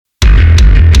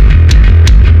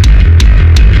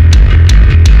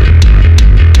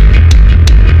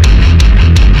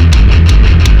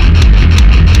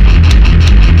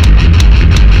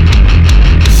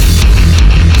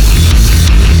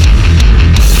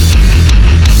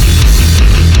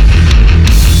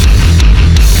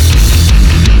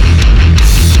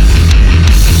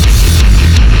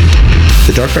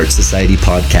The Dark Art Society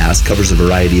podcast covers a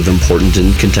variety of important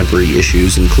and contemporary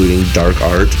issues, including dark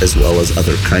art as well as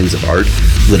other kinds of art,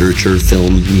 literature,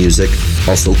 film, music,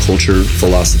 also culture,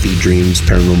 philosophy, dreams,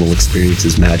 paranormal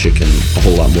experiences, magic, and a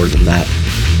whole lot more than that.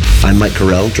 I'm Mike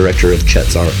Carell, director of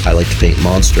Chet's Art I Like to Paint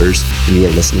Monsters, and you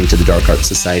are listening to the Dark Art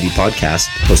Society podcast,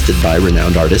 hosted by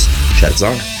renowned artist Chet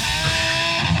Zar.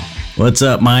 What's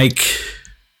up, Mike?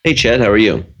 Hey, Chet, how are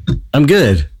you? I'm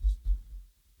good.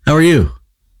 How are you?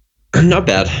 Not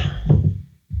bad.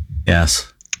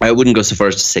 Yes. I wouldn't go so far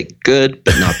as to say good,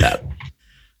 but not bad.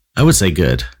 I would say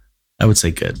good.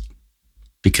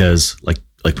 Because like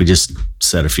we just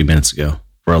said a few minutes ago,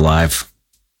 we're alive.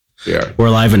 Yeah. We're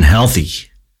alive and healthy.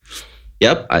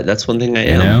 Yep, that's one thing I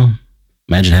am. You know?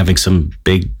 Imagine having some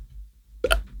big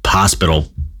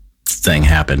hospital thing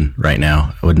happen right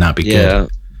now. It would not be good. Yeah,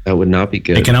 that would not be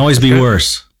good. It can always be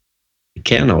worse. It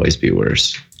can always be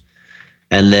worse.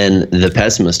 And then the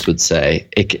pessimist would say,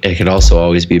 it could also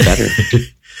always be better.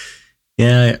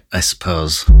 Yeah, I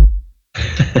suppose.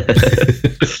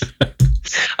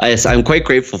 I'm quite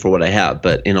grateful for what I have,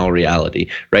 but in all reality,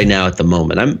 right now at the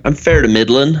moment, I'm fair to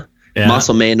middling, más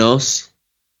o menos.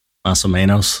 Más o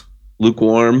menos.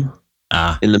 Lukewarm,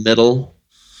 in the middle.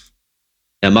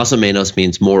 And más o menos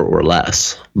means more or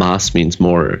less. Más means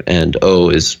more, and o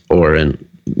is or, and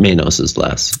menos is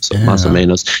less. So más o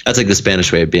menos. That's like the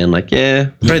Spanish way of being like, yeah,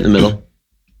 right in the middle.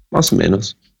 Más o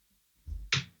menos.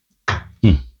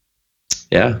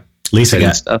 Yeah. Lisa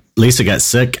got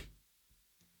sick.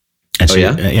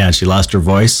 And she lost her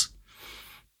voice.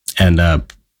 And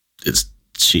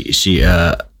she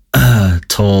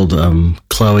told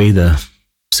Chloe, the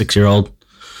 6-year-old,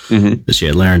 that she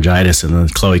had laryngitis, and then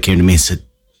Chloe came to me and said,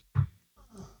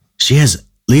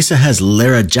 Lisa has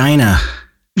laryngina.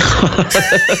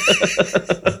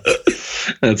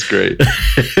 That's great.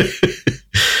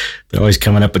 They're always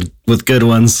coming up with good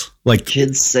ones. Like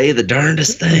kids say the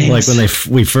darndest things. Like when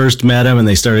we first met them and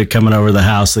they started coming over the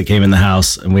house, they came in the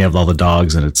house and we have all the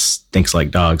dogs and it stinks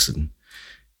like dogs. And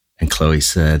Chloe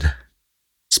said,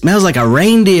 "Smells like a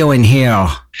reindeer in here."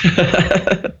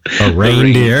 A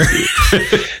reindeer.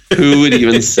 Who would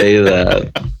even say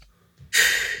that?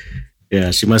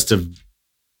 Yeah, she must have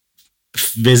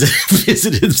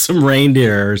visited some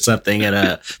reindeer or something at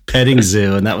a petting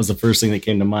zoo, and that was the first thing that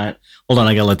came to mind. Hold on,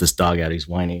 I gotta let this dog out. He's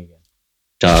whining again.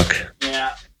 Dog.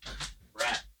 Yeah.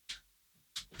 Rat.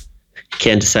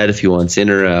 Can't decide if he wants in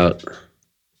or out.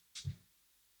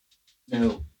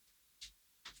 No.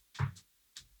 Come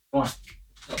on.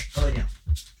 Go lay down.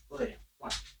 Go lay down. Come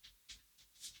on.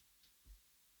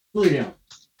 Go lay down.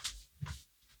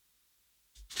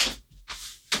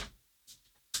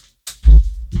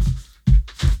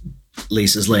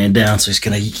 Lisa's laying down, so he's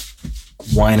gonna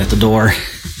whine at the door.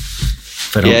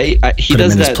 He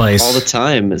does that all the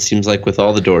time. It seems like with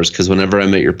all the doors, because whenever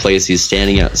I'm at your place, he's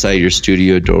standing outside your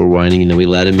studio door whining, and then we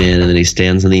let him in, and then he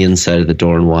stands on the inside of the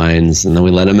door and whines, and then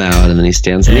we let him out, and then he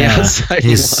stands on the outside.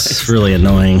 He's really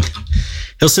annoying.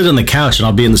 He'll sit on the couch, and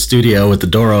I'll be in the studio with the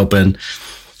door open,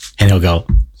 and he'll go,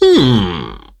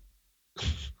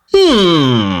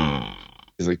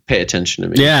 He's like, pay attention to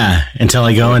me. Yeah, until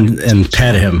I go and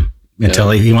pet him.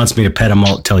 Until he wants me to pet him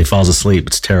until he falls asleep.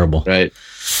 It's terrible. Right.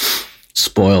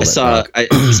 Spoiled.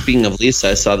 Speaking of Lisa,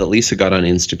 I saw that Lisa got on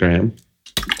Instagram.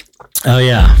 Oh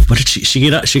yeah. What did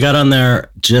she got on there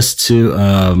just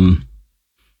to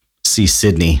see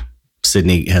Sydney.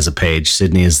 Sydney has a page.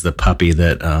 Sydney is the puppy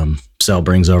that Sel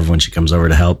brings over when she comes over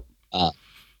to help.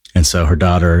 And so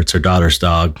it's her daughter's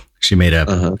dog. She made an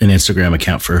Instagram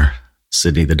account for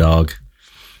Sydney the dog.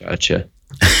 Gotcha.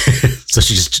 So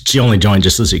she only joined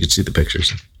just so she could see the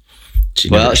pictures.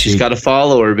 She's got to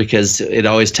follow her because it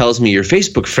always tells me your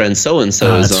Facebook friend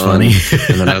so-and-so is on. Funny.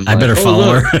 And then I'm I better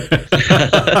follow her.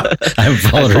 I haven't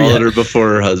followed her before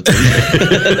her husband.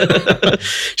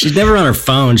 She's never on her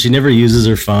phone. She never uses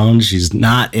her phone. She's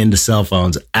not into cell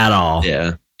phones at all.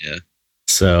 Yeah.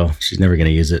 So she's never going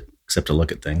to use it except to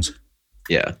look at things.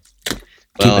 Yeah.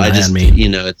 Well,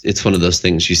 it's one of those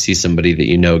things. You see somebody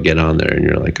that get on there, and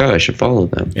you're like, oh, I should follow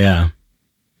them. Yeah.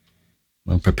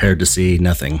 Well, prepared to see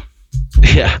nothing.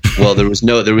 Yeah. Well, there was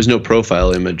no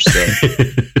profile image, so.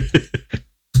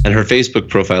 And her Facebook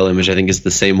profile image, I think, is the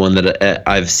same one that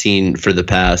I've seen for the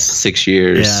past 6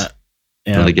 years. Yeah.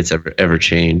 I don't think it's ever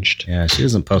changed. Yeah, she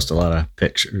doesn't post a lot of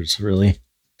pictures, really.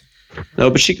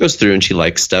 No, but she goes through and she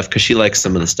likes stuff because she likes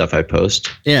some of the stuff I post.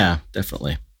 Yeah,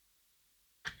 definitely.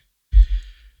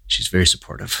 She's very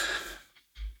supportive.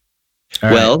 All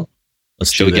right.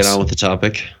 Shall we get on with the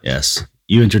topic? Yes.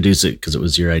 You introduce it because it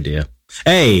was your idea.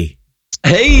 Hey,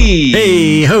 Hey!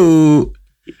 Hey, ho!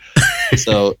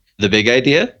 So, the big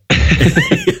idea?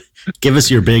 Give us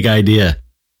your big idea.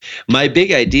 My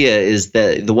big idea is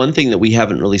that the one thing that we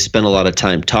haven't really spent a lot of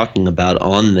time talking about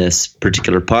on this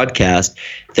particular podcast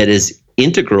that is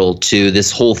integral to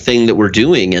this whole thing that we're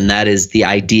doing, and that is the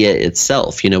idea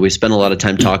itself. We spend a lot of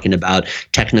time talking about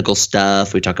technical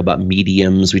stuff. We talk about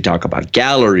mediums. We talk about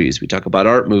galleries. We talk about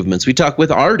art movements. We talk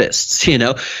with artists,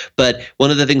 but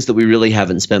one of the things that we really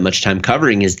haven't spent much time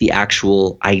covering is the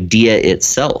actual idea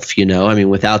itself.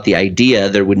 Without the idea,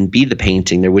 there wouldn't be the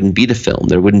painting, there wouldn't be the film,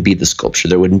 there wouldn't be the sculpture,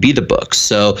 there wouldn't be the books.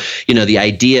 So, the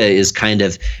idea is kind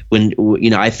of when,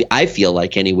 I feel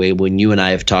like anyway, when you and I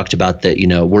have talked about the,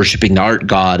 worshiping the art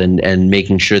god and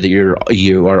making sure that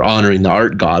you are honoring the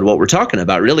art god, what we're talking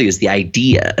about really is the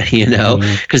idea,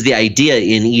 because the idea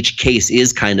in each case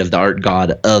is kind of the art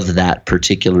god of that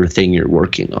particular thing you're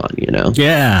working on,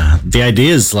 Yeah, the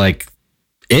idea is like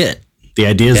it. The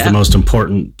idea is the most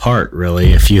important part,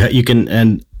 really. If you can,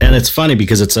 and it's funny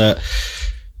because it's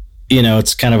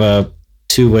it's kind of a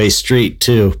two-way street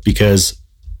too, because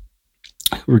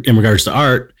in regards to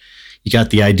art, you got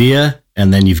the idea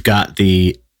and then you've got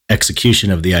the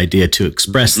execution of the idea to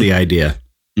express the idea.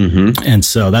 Mm-hmm. And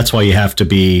so that's why you have to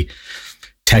be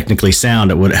technically sound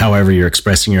at however you're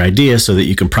expressing your idea so that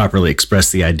you can properly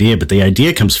express the idea. But the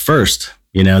idea comes first.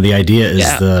 The idea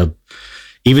is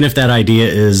even if that idea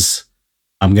is,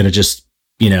 I'm going to just,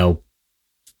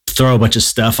 throw a bunch of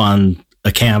stuff on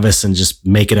a canvas and just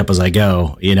make it up as I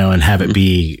go, and have it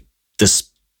be this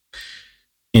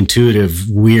intuitive,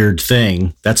 weird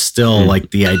thing. That's still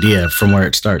like the idea from where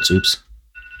it starts. Oops.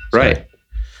 Right.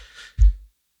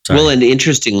 Sorry. Well, and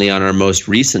interestingly, on our most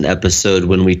recent episode,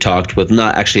 when we talked with,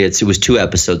 not actually, it was 2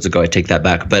 episodes ago, I take that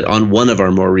back, but on one of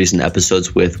our more recent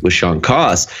episodes with Sean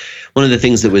Koss, one of the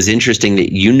things that was interesting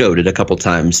that you noted a couple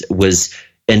times was,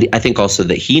 and I think also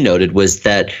that he noted, was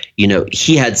that,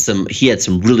 he had some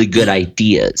really good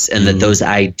ideas, and that those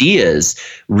ideas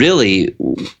really,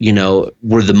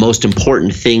 were the most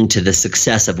important thing to the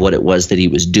success of what it was that he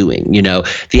was doing.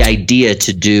 The idea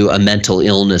to do a mental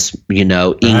illness,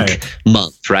 ink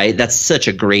month, right? That's such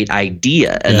a great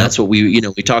idea. And that's what we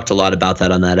talked a lot about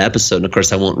that on that episode. And of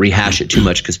course, I won't rehash it too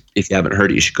much, because if you haven't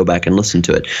heard it, you should go back and listen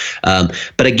to it.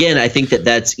 But again, I think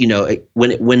that's,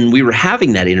 when we were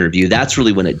having that interview, that's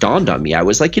really when it dawned on me. I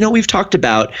was like, we've talked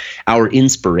about our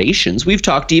inspirations. We've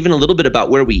talked even a little bit about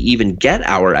where we even get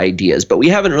our ideas, but we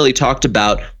haven't really talked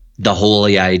about the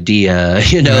holy idea,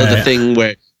 the thing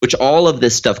which all of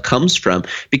this stuff comes from.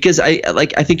 Because I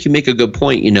think you make a good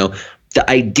point, the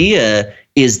idea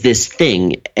is this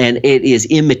thing, and it is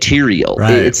immaterial.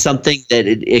 Right. It's something that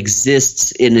it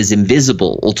exists and is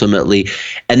invisible ultimately.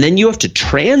 And then you have to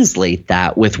translate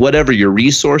that with whatever your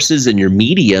resources and your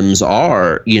mediums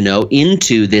are,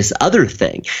 into this other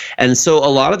thing. And so a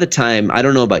lot of the time, I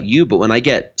don't know about you, but when I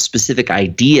get specific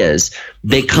ideas,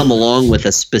 they come along with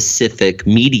a specific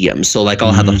medium. So like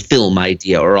I'll have a film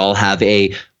idea, or I'll have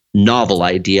a novel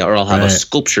idea, or I'll have a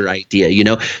sculpture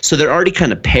idea, so they're already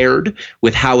kind of paired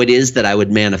with how it is that I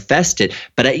would manifest it.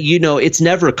 But it's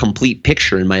never a complete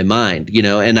picture in my mind,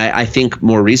 and I think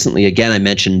more recently, again, I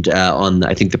mentioned on,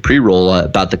 I think the pre-roll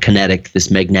about the this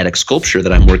magnetic sculpture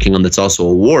that I'm working on, that's also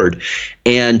a ward.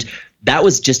 And that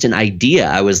was just an idea.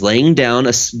 I was laying down,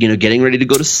 getting ready to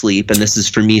go to sleep. And this is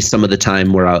for me some of the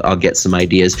time where I'll get some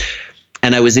ideas.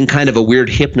 And I was in kind of a weird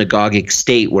hypnagogic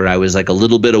state where I was like a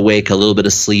little bit awake, a little bit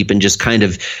asleep, and just kind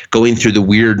of going through the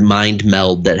weird mind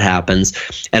meld that happens.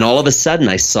 And all of a sudden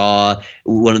I saw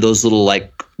one of those little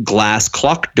like glass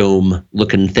clock dome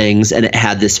looking things, and it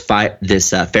had this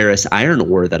ferrous iron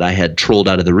ore that I had trolled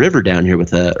out of the river down here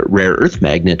with a rare earth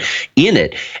magnet in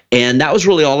it. And that was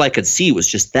really all I could see, was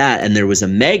just that. And there was a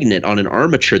magnet on an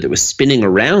armature that was spinning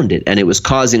around it, and it was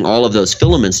causing all of those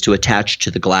filaments to attach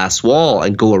to the glass wall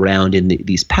and go around in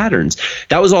these patterns.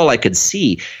 That was all I could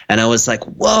see. And I was like,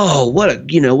 whoa, what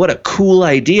a cool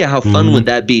idea. How fun would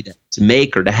that be to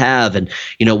make or to have? And,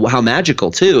 how magical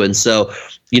too. And so,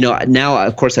 now,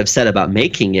 of course, I've said about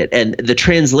making it, and the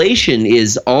translation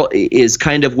is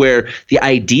kind of where the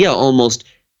idea almost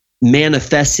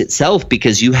manifests itself,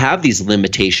 because you have these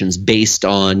limitations based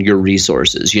on your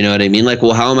resources. You know what I mean? Like,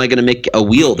 well, how am I going to make a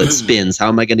wheel that spins? How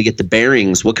am I going to get the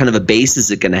bearings? What kind of a base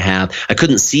is it going to have? I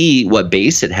couldn't see what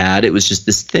base it had. It was just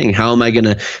this thing. How am I going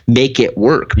to make it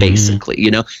work, basically,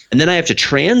 And then I have to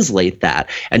translate that.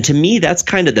 And to me, that's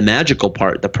kind of the magical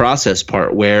part, the process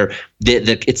part, where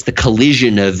it's the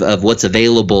collision of what's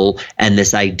available and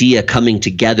this idea coming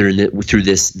together through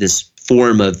this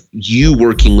form of you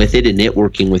working with it and it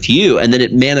working with you, and then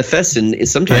it manifests in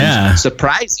sometimes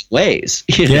surprising ways.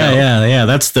 Yeah.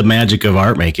 That's the magic of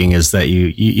art making, is that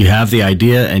you have the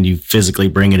idea and you physically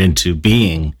bring it into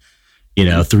being,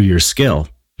 through your skill.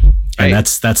 And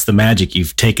that's the magic.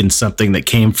 You've taken something that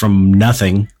came from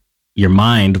nothing, your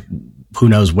mind, who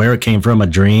knows where it came from, a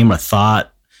dream, a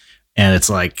thought. And it's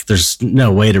like, there's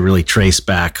no way to really trace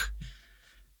back,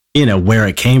 where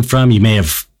it came from. You may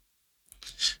have,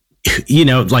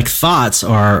 like thoughts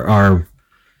are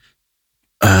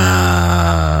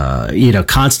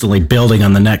constantly building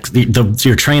on the next,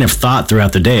 your train of thought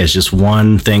throughout the day is just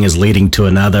one thing is leading to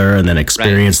another, and then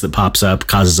experience that pops up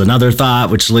causes another thought,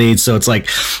 which leads. So it's like,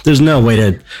 there's no way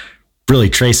to really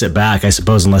trace it back, I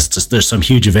suppose, unless there's some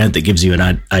huge event that gives you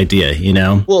an idea,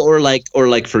 Well, or like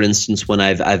for instance, when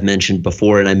I've mentioned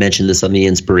before, and I mentioned this on the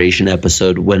inspiration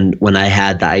episode, when I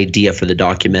had the idea for the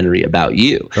documentary about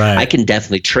you, I can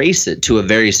definitely trace it to a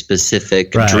very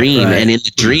specific dream, and in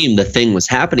the dream the thing was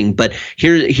happening. But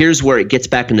here's where it gets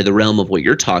back into the realm of what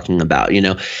you're talking about.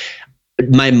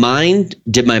 Did my mind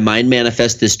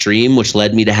manifest this dream, which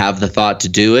led me to have the thought to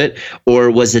do it?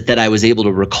 Or was it that I was able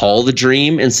to recall the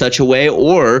dream in such a way?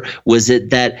 Or was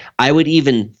it that I would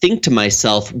even think to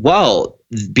myself, well,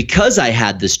 because I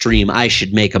had this dream, I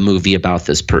should make a movie about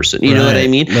this person. You know what I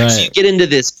mean? Right. So you get into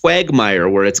this quagmire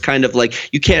where it's kind of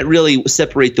like you can't really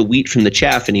separate the wheat from the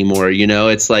chaff anymore.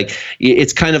 It's like,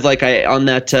 it's kind of like on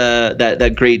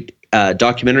that great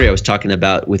documentary I was talking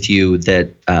about with you that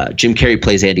Jim Carrey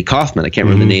plays Andy Kaufman. I can't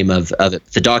remember the name of it.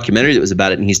 The documentary that was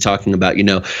about it, and he's talking about,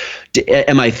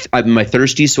 am I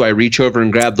thirsty, so I reach over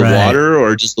and grab the water,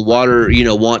 or does the water,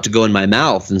 want to go in my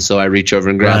mouth, and so I reach over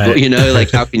and grab,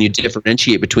 like how can you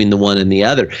differentiate between the one and the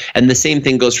other? And the same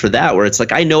thing goes for that, where it's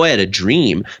like, I know I had a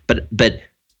dream, but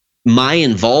my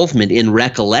involvement in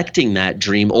recollecting that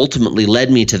dream ultimately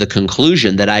led me to the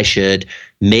conclusion that I should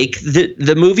make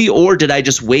the movie, or did I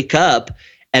just wake up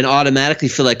and automatically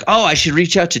feel like, oh, I should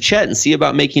reach out to Chet and see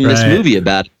about making this movie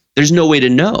about it? There's no way to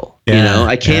know.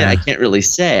 I can't really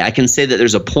say. I can say that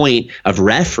there's a point of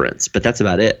reference, but that's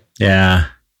about it. Yeah.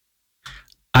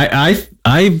 My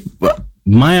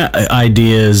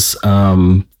ideas,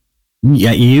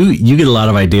 you get a lot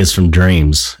of ideas from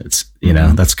dreams. It's,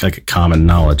 that's like a common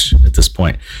knowledge at this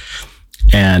point.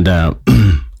 And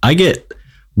I get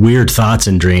weird thoughts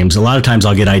in dreams. A lot of times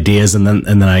I'll get ideas and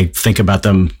then I think about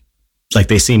them like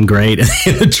they seem great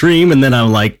in a dream, and then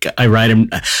I'm like,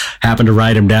 happen to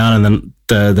write them down, and then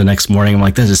the next morning I'm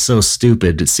like, this is so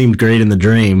stupid. It seemed great in the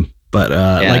dream, but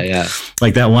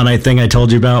like that one thing I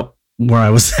told you about where I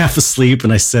was half asleep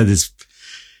and I said his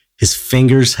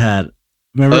fingers had.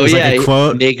 Remember, it was like a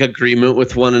quote. Make agreement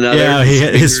with one another. Yeah,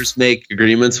 his fingers make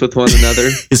agreements with one another.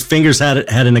 His fingers had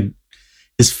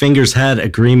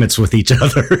agreements with each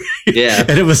other. Yeah,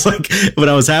 and it was like when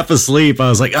I was half asleep, I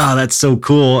was like, "Oh, that's so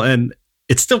cool!" And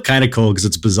it's still kind of cool because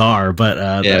it's bizarre. But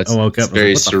I woke up,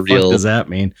 very what surreal. The fuck does that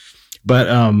mean? But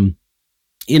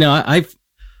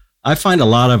I find a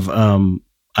lot of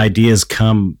ideas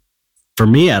come for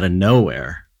me out of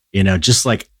nowhere. Just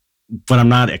like when I'm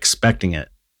not expecting it.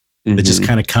 It just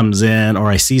kind of comes in,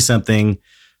 or I see something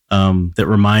that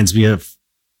reminds me of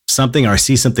something, or I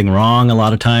see something wrong. A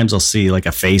lot of times I'll see like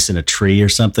a face in a tree or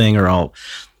something, or I'll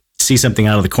see something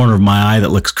out of the corner of my eye that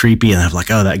looks creepy, and I'm like,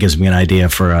 oh, that gives me an idea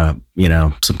for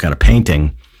some kind of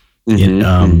painting.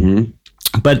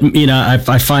 But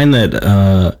I find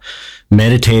that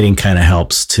meditating kind of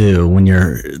helps too.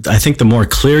 I think the more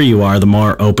clear you are, the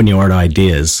more open you are to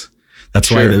ideas. That's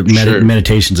why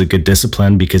meditation's a good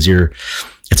discipline, because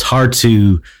it's hard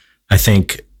to, I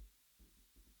think,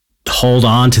 hold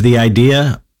on to the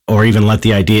idea or even let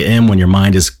the idea in when your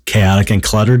mind is chaotic and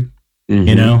cluttered,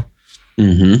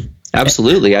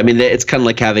 Absolutely. I mean, it's kind of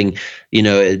like having,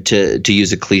 to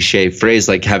use a cliche phrase,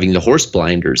 like having the horse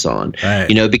blinders on,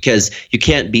 because you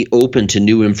can't be open to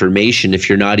new information if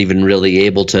you're not even really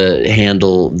able to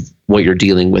handle what you're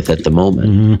dealing with at the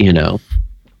moment,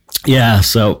 Yeah.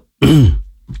 So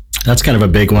that's kind of a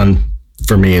big one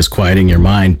for me, is quieting your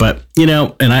mind. But,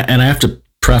 and I have to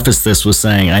preface this with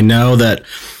saying, I know that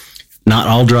not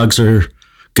all drugs are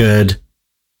good.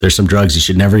 There's some drugs you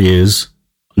should never use.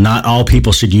 Not all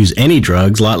people should use any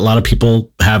drugs. A lot of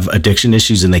people have addiction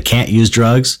issues and they can't use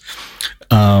drugs.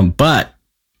 But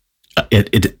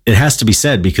it has to be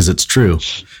said because it's true.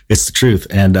 It's the truth.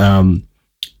 And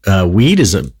weed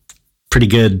is a pretty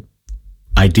good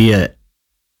idea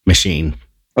machine.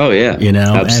 Oh yeah,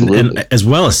 absolutely. And as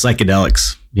well as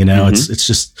psychedelics, it's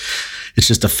just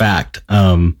a fact.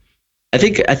 I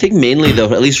think mainly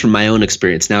though, at least from my own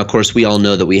experience. Now, of course, we all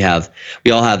know that we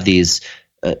all have these,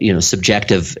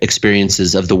 subjective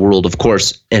experiences of the world, of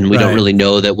course, and we don't really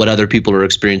know that what other people are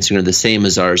experiencing are the same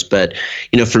as ours. But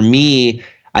for me,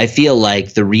 I feel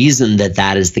like the reason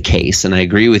that is the case, and I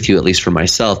agree with you, at least for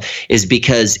myself, is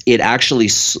because it actually,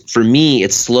 for me,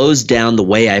 it slows down the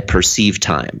way I perceive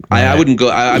time. Right.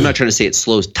 I'm not trying to say it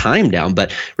slows time down,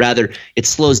 but rather it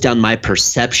slows down my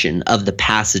perception of the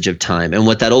passage of time. And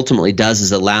what that ultimately does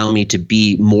is allow me to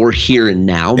be more here and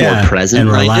now, more present,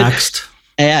 and relaxed.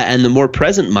 Yeah, and the more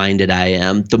present-minded I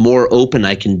am, the more open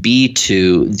I can be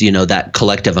to, that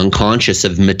collective unconscious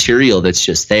of material that's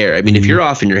just there. I mean, if you're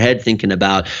off in your head thinking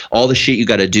about all the shit you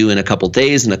got to do in a couple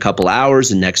days and a couple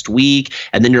hours and next week,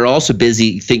 and then you're also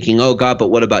busy thinking, oh God, but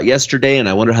what about yesterday? And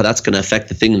I wonder how that's going to affect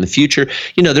the thing in the future.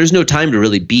 There's no time to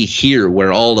really be here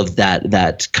where all of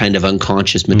that kind of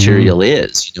unconscious material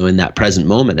is, in that present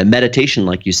moment. And meditation,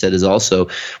 like you said, is also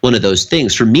one of those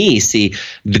things. For me, see,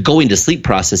 the going to sleep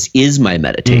process is my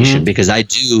meditation, because I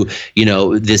do,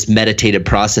 this meditative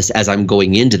process as I'm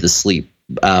going into the sleep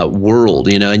world,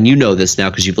 and this now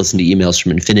because you've listened to Emails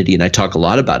from Infinity, and I talk a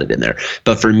lot about it in there.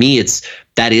 But for me,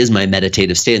 that is my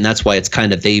meditative state, and that's why it's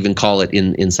kind of, they even call it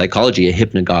in psychology a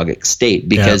hypnagogic state,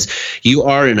 because you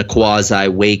are in a quasi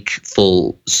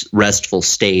wakeful, restful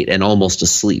state and almost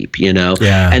asleep,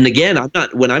 And again,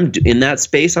 when I'm in that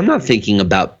space, I'm not thinking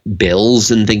about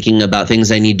bills and thinking about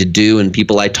things I need to do and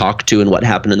people I talk to and what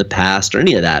happened in the past or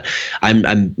any of that.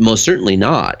 I'm most certainly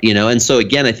not, And so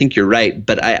again, I think you're right,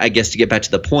 but I guess to get back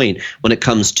to the point, when it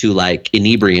comes to like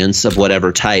inebriance of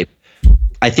whatever type,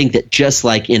 I think that just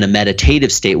like in a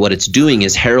meditative state, what it's doing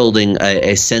is heralding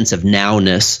a sense of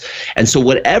nowness. And so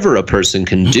whatever a person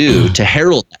can do to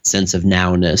herald that sense of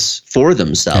nowness for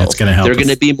themselves, they're going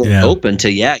to be more open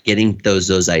to, getting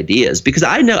those ideas. Because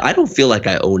I don't feel like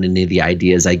I own any of the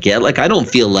ideas I get. Like, I don't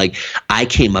feel like I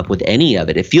came up with any of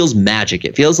it. It feels magic.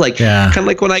 It feels like kind of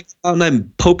like when I go out and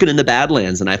I'm poking in the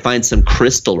Badlands and I find some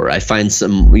crystal or I find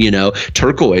some,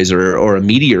 turquoise or a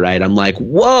meteorite. I'm like,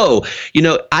 whoa,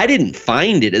 I didn't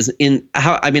find it as in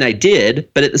how, I did,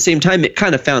 but at the same time, it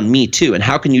kind of found me too. And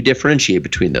how can you differentiate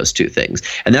between those two things?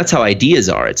 And that's how ideas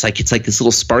are. It's like this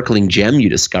little sparkling gem you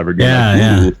discovered.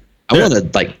 I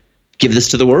want to give this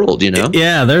to the world,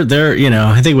 Yeah, they're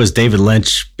I think it was David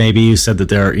Lynch, maybe, you said that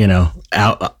they're,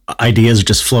 ideas are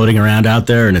just floating around out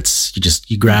there, and it's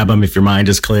you grab them if your mind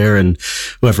is clear, and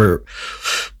whoever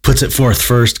puts it forth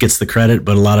first gets the credit.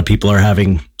 But a lot of people are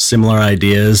having similar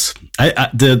ideas. I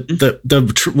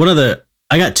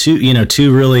got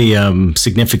two really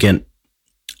significant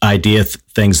idea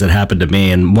things that happened to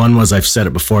me. And one was, I've said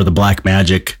it before, the black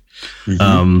magic,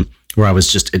 where I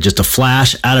was just a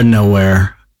flash out of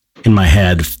nowhere in my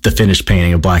head, the finished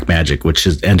painting of Black Magic, which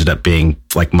has ended up being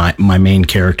like my main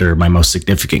character, my most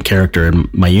significant character in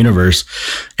my universe.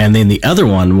 And then the other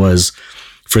one was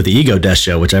for the Ego Death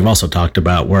Show, which I've also talked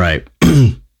about, where I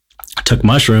took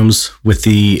mushrooms with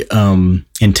the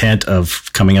intent of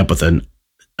coming up with an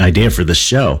idea for this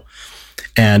show.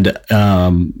 And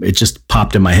it just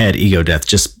popped in my head, Ego Death,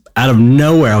 just out of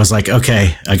nowhere. I was like,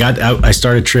 okay, I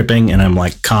started tripping, and I'm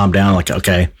like, calm down, like,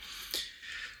 okay,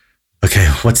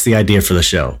 what's the idea for the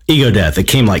show? Ego Death. It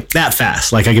came like that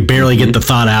fast. Like I could barely get the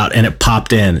thought out, and it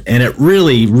popped in, and it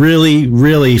really, really,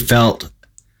 really felt,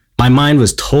 my mind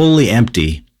was totally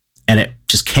empty, and it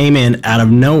just came in out of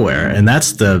nowhere. And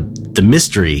that's the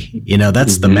mystery,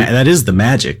 that's that is the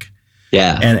magic.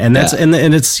 Yeah. And that's, and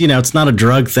it's, it's not a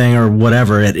drug thing or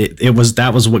whatever.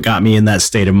 That was what got me in that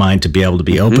state of mind to be able to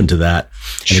be open to that.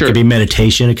 And It could be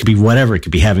meditation. It could be whatever. It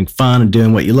could be having fun and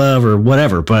doing what you love or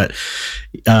whatever. But,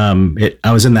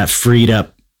 I was in that freed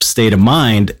up state of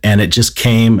mind, and it just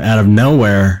came out of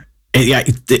nowhere.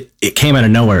 It came out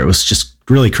of nowhere. It was just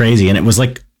really crazy. And it was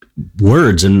like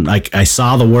words, and like I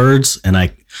saw the words, and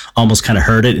I almost kind of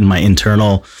heard it in my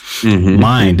internal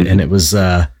mind. And it was,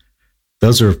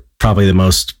 those are probably the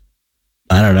most,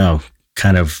 I don't know,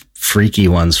 kind of freaky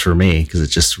ones for me, because it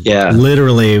just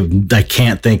literally, I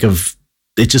can't think of,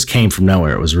 it just came from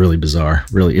nowhere. It was really bizarre.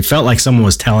 Really, it felt like someone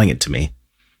was telling it to me.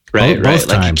 Both times.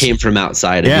 Like it came from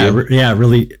outside of you. Yeah, it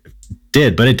really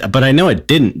did. But I know it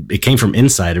didn't. It came from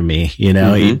inside of me,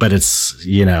 but it's,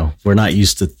 we're not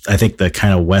used to, I think, the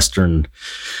kind of Western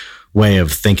way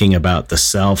of thinking about the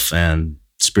self and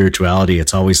spirituality.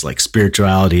 It's always like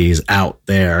spirituality is out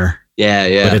there.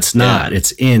 Yeah. But it's not.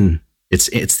 It's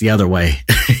the other way.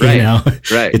 Right.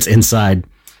 Right. It's inside.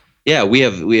 Yeah, we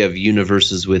have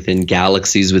universes within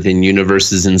galaxies within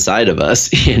universes inside of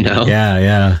us,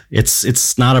 Yeah.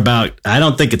 It's not about, I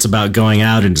don't think it's about going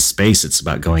out into space. It's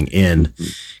about going in,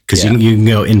 because you can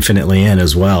go infinitely in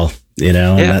as well,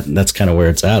 and that's kind of where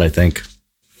it's at, I think.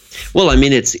 Well, I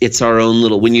mean, it's our own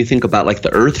little, when you think about like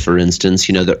the Earth, for instance,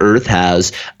 the Earth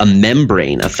has a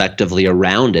membrane effectively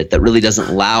around it that really doesn't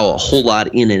allow a whole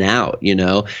lot in and out,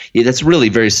 That's really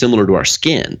very similar to our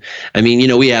skin. I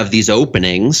mean, we have these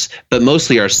openings, but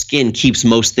mostly our skin keeps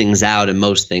most things out and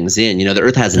most things in. The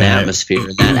Earth has an atmosphere,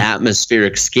 and that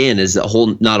atmospheric skin is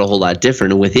not a whole lot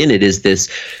different. And within it is this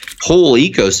whole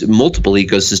multiple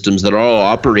ecosystems that are all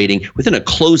operating within a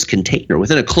closed container,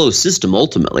 within a closed system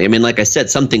ultimately. I mean, like I said,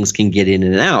 some things can get in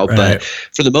and out, but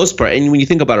for the most part, and when you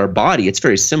think about our body, it's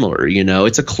very similar,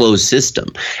 it's a closed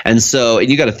system. And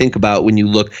you got to think about, when you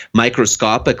look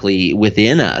microscopically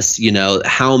within us,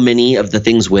 how many of the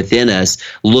things within us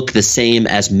look the same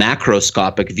as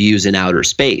macroscopic views in outer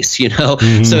space, So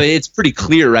it's pretty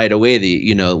clear right away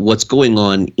that, what's going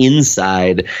on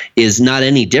inside is not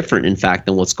any different, in fact,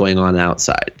 than what's going on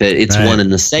outside, that it's one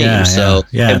and the same.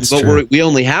 But we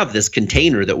only have this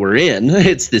container that we're in.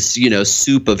 It's this,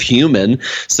 soup of human.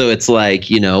 So it's like,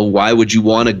 why would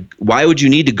you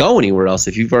need to go anywhere else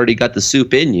if you've already got the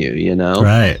soup in you,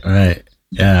 Right.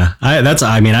 Yeah.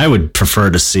 I would prefer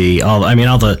to see all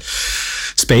the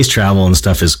space travel and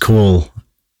stuff is cool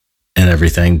and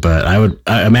everything, but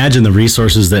I imagine the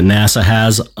resources that NASA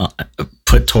has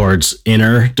put towards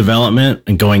inner development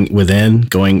and going,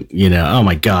 oh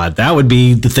my God, that would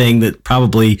be the thing that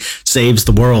probably saves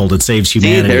the world. It saves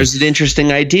humanity. There's an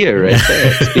interesting idea right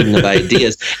there. Speaking of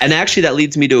ideas. And actually that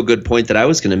leads me to a good point that I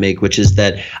was going to make, which is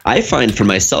that I find for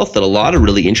myself that a lot of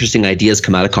really interesting ideas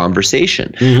come out of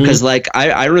conversation. Because like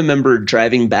I remember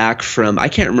driving back from, I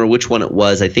can't remember which one it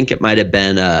was. I think it might have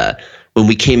been when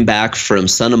we came back from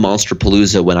Son of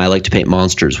Monsterpalooza, when I Like to Paint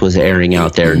Monsters was airing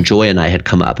out there, and Joy and I had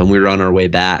come up, and we were on our way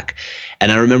back.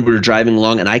 And I remember we were driving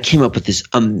along, and I came up with this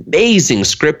amazing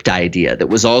script idea that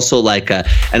was also like and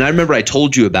I remember I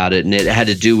told you about it, and it had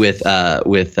to do with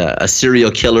a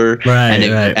serial killer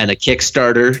and a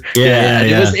Kickstarter. Yeah.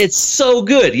 It's so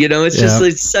good, it's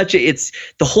just it's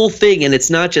the whole thing, and it's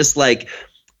not just like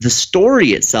the story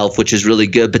itself, which is really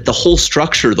good, but the whole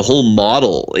structure, the whole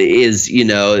model is,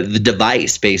 the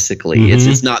device basically.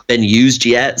 It's not been used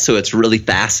yet, so it's really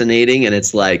fascinating, and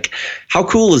it's like, how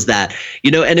cool is that?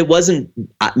 And it wasn't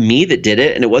me that did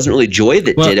it, and it wasn't really Joy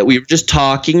that did it. We were just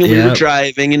talking, and we were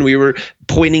driving, and we were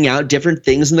pointing out different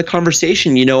things in the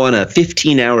conversation. On a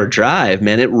 15-hour drive,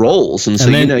 man, it rolls, and so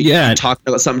you're talking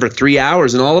about something for 3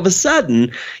 hours, and all of a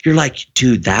sudden you're like,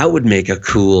 dude, that would make a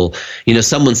cool.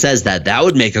 Someone says that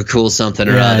would make a cool something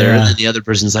or other, and then the other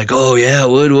person's like, oh yeah,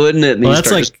 wouldn't it? And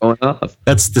that's like going off.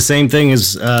 That's the same thing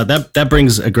as that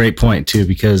brings a great point too,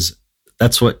 because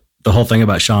that's what the whole thing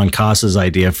about Sean Koss's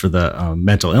idea for the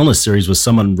mental illness series was.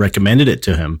 Someone recommended it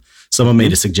to him. Someone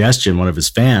made a suggestion, one of his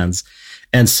fans,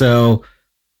 and so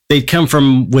they come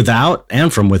from without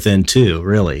and from within too.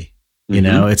 Really,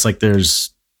 it's like there's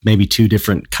maybe two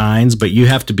different kinds, but you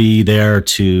have to be there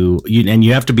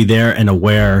you have to be there and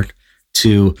aware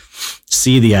to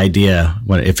see the idea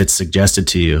if it's suggested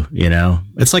to you.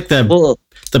 It's like the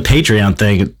Patreon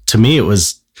thing. To me, it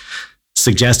was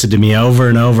suggested to me over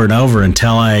and over and over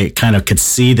until I kind of could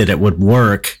see that it would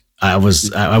work. I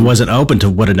wasn't open to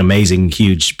what an amazing,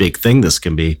 huge, big thing this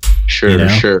can be.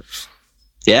 Sure.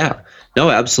 Yeah. No,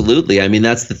 absolutely. I mean,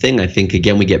 that's the thing. I think,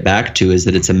 again, we get back to is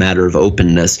that it's a matter of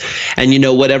openness, and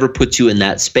whatever puts you in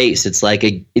that space. It's like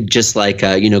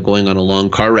going on a long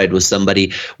car ride with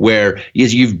somebody where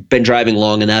you've been driving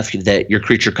long enough that your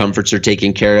creature comforts are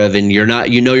taken care of, and you're not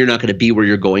going to be where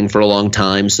you're going for a long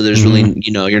time. So there's really,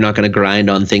 you're not going to grind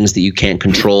on things that you can't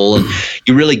control, and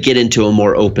you really get into a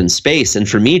more open space. And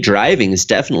for me, driving is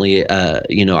definitely,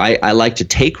 I like to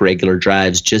take regular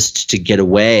drives just to get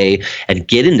away and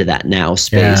get into that now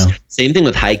space. Same thing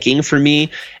with hiking for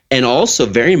me, and also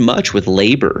very much with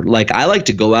labor. Like, I like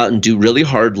to go out and do really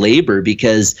hard labor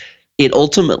because it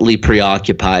ultimately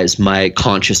preoccupies my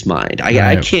conscious mind.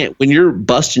 I can't, when you're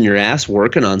busting your ass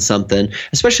working on something,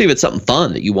 especially if it's something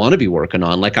fun that you want to be working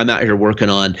on. Like, I'm out here working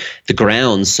on the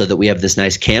grounds so that we have this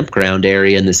nice campground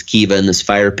area and this kiva and this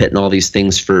fire pit and all these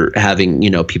things for having,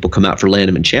 people come out for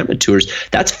land of enchantment tours.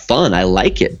 That's fun. I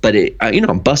like it. But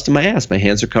I'm busting my ass. My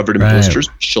hands are covered in blisters,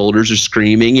 shoulders are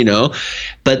screaming,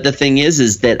 But the thing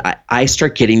is that I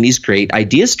start getting these great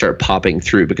ideas start popping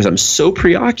through because I'm so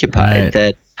preoccupied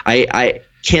that I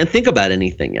can't think about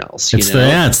anything else. It's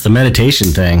the meditation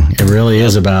thing. It really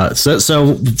is about.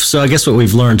 So I guess what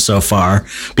we've learned so far,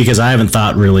 because I haven't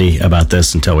thought really about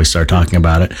this until we start talking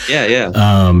about it.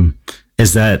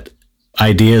 Is that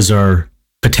ideas are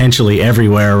potentially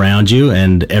everywhere around you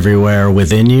and everywhere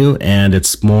within you, and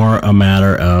it's more a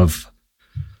matter of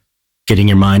getting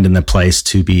your mind in the place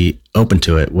to be open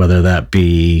to it, whether that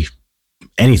be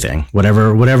anything,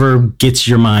 whatever gets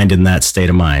your mind in that state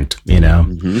of mind,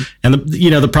 And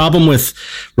the problem with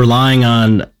relying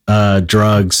on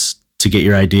drugs to get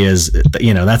your ideas,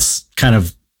 that's kind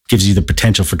of gives you the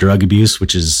potential for drug abuse,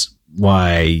 which is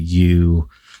why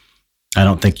I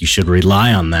don't think you should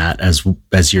rely on that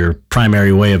as your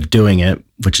primary way of doing it,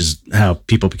 which is how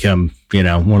people become, one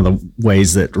of the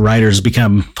ways that writers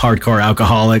become hardcore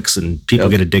alcoholics and people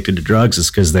get addicted to drugs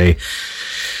is because they,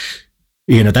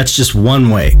 that's just one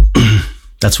way.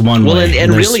 That's one way. Well,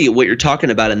 and really what you're talking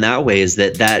about in that way is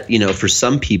that, for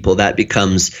some people that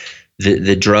becomes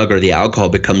the drug or the alcohol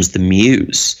becomes the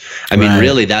muse. I mean,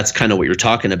 really, that's kind of what you're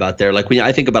talking about there. Like when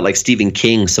I think about like Stephen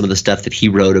King, some of the stuff that he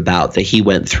wrote about that he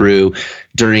went through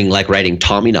during like writing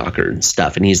Tommyknocker and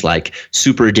stuff. And he's like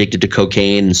super addicted to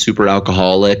cocaine and super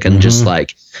alcoholic and just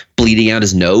like bleeding out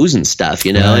his nose and stuff,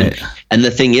 Right. And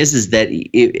the thing is that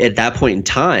at that point in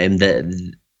time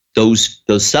that those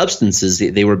substances,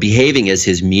 they were behaving as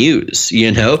his muse,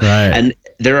 Right. And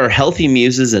there are healthy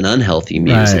muses and unhealthy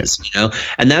muses,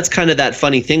 and that's kind of that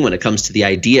funny thing when it comes to the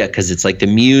idea, because it's like the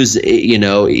muse,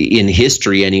 in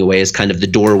history anyway, is kind of the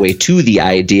doorway to the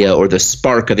idea or the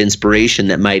spark of inspiration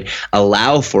that might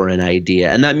allow for an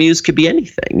idea. And that muse could be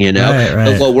anything, Right.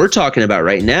 But what we're talking about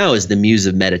right now is the muse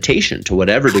of meditation to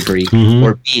whatever degree,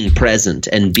 or being present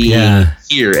and being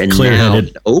here and now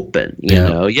and open,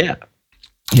 Yeah.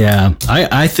 Yeah,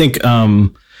 I think,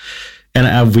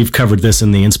 we've covered this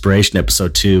in the inspiration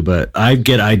episode too, but I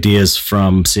get ideas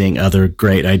from seeing other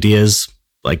great ideas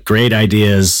of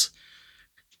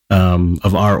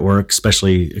artwork,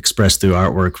 especially expressed through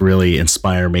artwork, really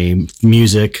inspire me.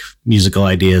 Musical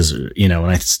ideas, when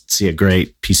I see hear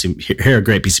a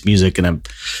great piece of music and I'm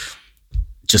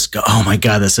just go, oh my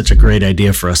God, that's such a great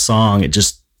idea for a song. It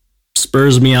just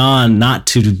spurs me on not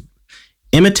to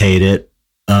imitate it,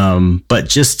 but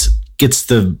just gets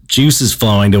the juices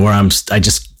flowing to where I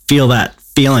just feel that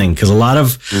feeling. Cause a lot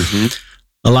of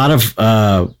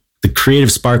the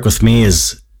creative spark with me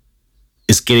is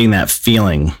getting that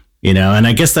feeling, and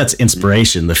I guess that's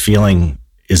inspiration. The feeling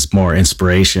is more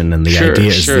inspiration and the idea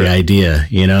is the idea.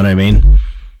 You know what I mean?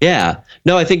 Yeah.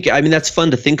 No, I mean, that's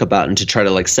fun to think about and to try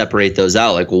to like separate those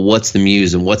out. Like, well, what's the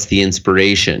muse and what's the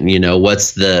inspiration?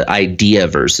 What's the idea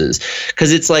versus,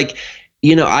 cause it's like,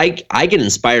 I get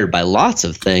inspired by lots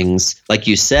of things, like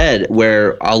you said,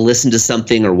 where I'll listen to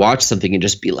something or watch something and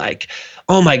just be like,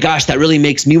 oh my gosh, that really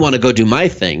makes me want to go do my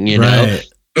thing, Right.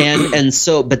 And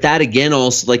so, but that again,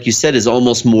 also, like you said, is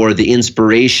almost more the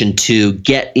inspiration to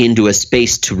get into a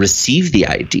space to receive the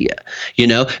idea,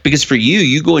 because for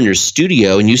you go in your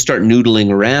studio and you start noodling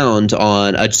around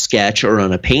on a sketch or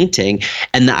on a painting,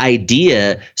 and the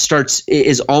idea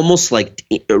is almost like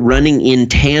running in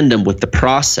tandem with the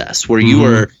process where you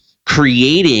are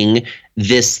creating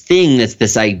this thing that's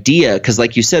this idea, because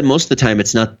like you said, most of the time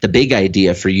it's not the big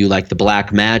idea for you, like the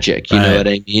black magic, you know what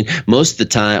I mean? Most of the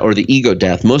time, or the ego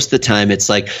death, most of the time it's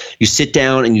like you sit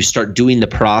down and you start doing the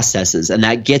processes, and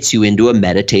that gets you into a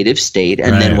meditative state.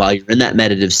 And then while you're in that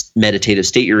meditative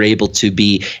state, you're able to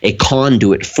be a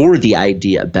conduit for the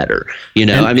idea better.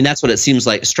 I mean, that's what it seems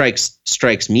like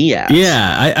strikes me as.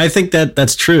 Yeah, I think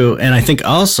that's true. And I think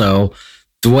also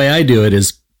the way I do it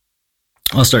is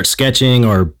I'll start sketching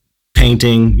or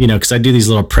painting, because I do these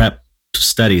little prep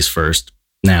studies first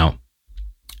now.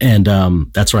 And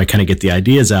that's where I kind of get the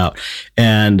ideas out.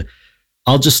 And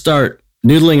I'll just start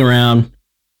noodling around,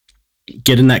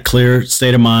 get in that clear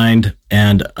state of mind.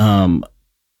 And my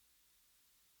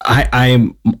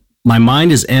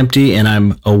mind is empty and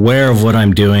I'm aware of what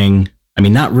I'm doing. I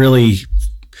mean, not really,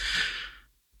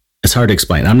 it's hard to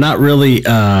explain. I'm not really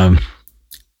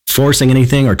forcing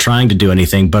anything or trying to do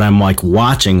anything, but I'm like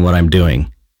watching what I'm doing.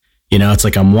 It's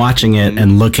like I'm watching it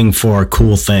and looking for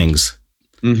cool things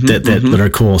that are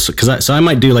cool. So I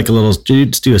might do like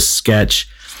just do a sketch,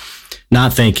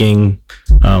 not thinking,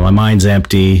 my mind's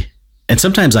empty. And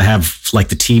sometimes I have like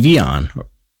the TV on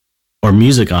or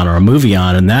music on or a movie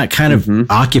on, and that kind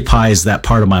of occupies that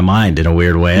part of my mind in a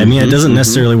weird way. I mean, it doesn't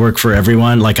necessarily work for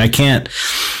everyone. Like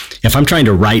if I'm trying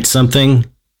to write something,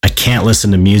 I can't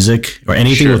listen to music or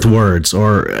anything with words,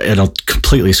 or it'll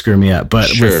completely screw me up.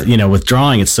 But with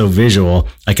drawing, it's so visual,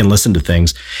 I can listen to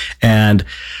things, and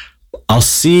I'll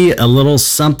see a little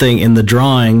something in the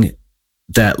drawing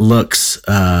that looks,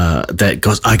 I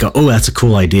go, oh, that's a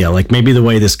cool idea. Like maybe the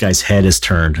way this guy's head is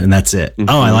turned, and that's it.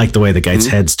 Oh, I like the way the guy's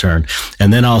head's turned.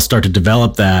 And then I'll start to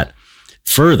develop that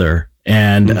further.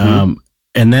 And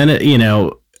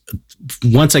then,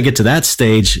 once I get to that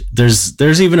stage,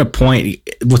 there's even a point.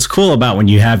 What's cool about when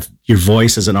you have your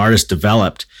voice as an artist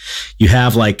developed, you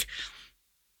have like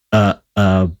a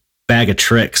bag of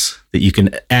tricks that you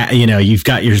can, you've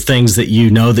got your things that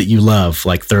that you love,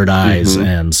 like third eyes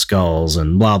and skulls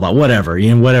and blah, blah, whatever,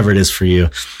 whatever it is for you.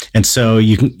 And so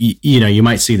you can, you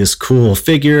might see this cool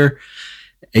figure.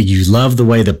 You love the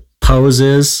way the pose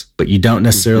is, but you don't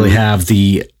necessarily have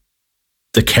the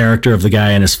character of the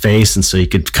guy in his face. And so you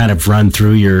could kind of run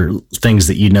through your things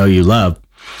that you love,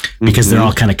 because they're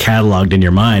all kind of cataloged in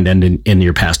your mind and in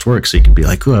your past work. So you can be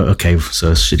like, oh, okay,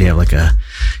 so should he have could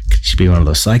he be one of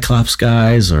those Cyclops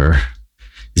guys, or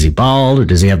is he bald, or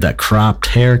does he have that cropped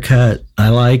haircut? I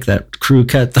like that crew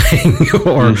cut thing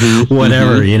or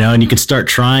whatever, and you can start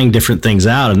trying different things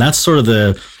out. And that's sort of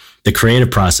the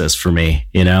creative process for me,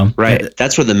 Right.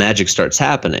 That's where the magic starts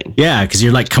happening. Yeah. Cause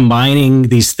you're like combining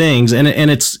these things, and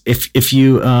it's, if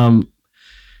you, and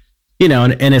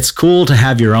it's cool to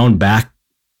have your own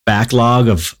backlog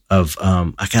of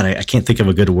I can't think of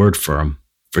a good word for them,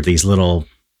 for these little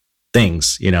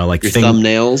things, like your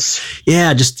thumbnails.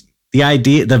 Yeah. Just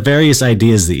the various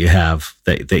ideas that you have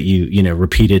that you,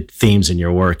 repeated themes in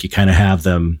your work, you kind of have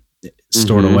them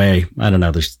stored away. I don't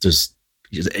know. There's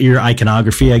your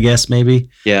iconography, I guess, maybe.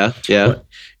 Yeah. But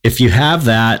if you have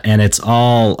that and it's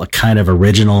all a kind of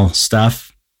original stuff,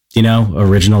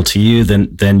 original to you,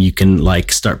 then you can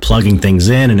start plugging things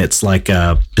in, and it's like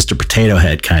a Mr. Potato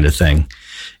Head kind of thing,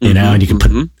 and you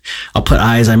can I'll put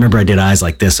eyes. I remember I did eyes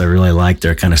like this. I really liked,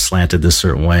 they're kind of slanted this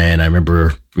certain way. And I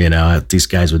remember, these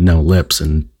guys with no lips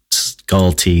and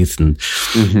skull teeth, and,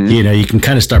 you can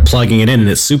kind of start plugging it in, and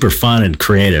it's super fun and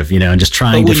creative, and just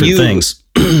trying different things.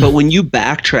 But when you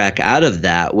backtrack out of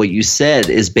that, what you said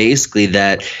is basically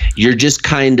that you're just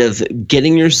kind of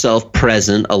getting yourself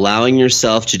present, allowing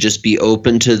yourself to just be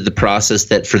open to the process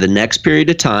that for the next period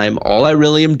of time, all I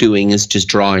really am doing is just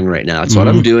drawing right now. It's what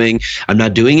I'm doing. I'm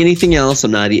not doing anything else.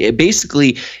 I'm not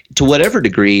basically, to whatever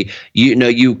degree,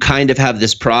 you kind of have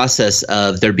this process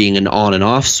of there being an on and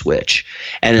off switch.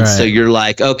 And so you're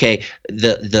like, okay,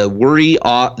 the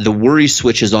worry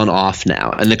switch is on off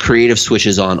now, and the creative switch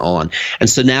is on. And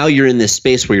so now you're in this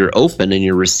space where you're open and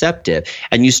you're receptive,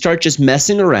 and you start just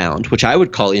messing around, which I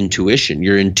would call intuition.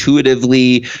 You're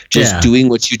intuitively just doing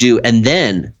what you do. And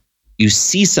then you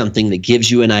see something that gives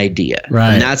you an idea.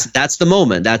 Right. And that's the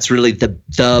moment. That's really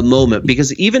the moment,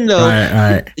 because even though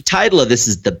the title of this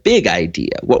is The Big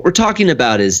Idea, what we're talking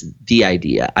about is the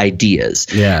ideas.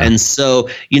 Yeah. And so,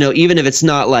 even if it's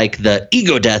not like the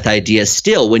ego death idea,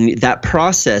 still when that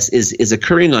process is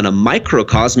occurring on a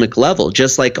microcosmic level,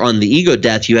 just like on the ego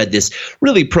death, you had this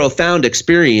really profound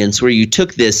experience where you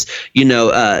took this,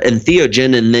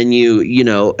 entheogen, and then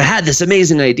you had this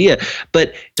amazing idea.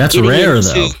 But that's rare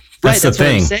though. That's the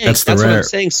thing. That's what I'm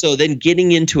saying. So then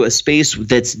getting into a space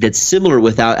that's similar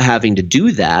without having to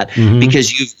do that,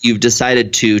 because you've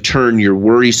decided to turn your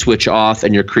worry switch off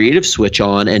and your creative switch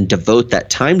on and devote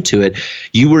that time to it,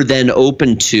 you were then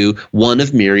open to one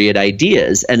of myriad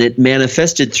ideas, and it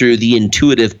manifested through the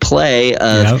intuitive play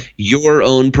of your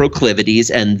own proclivities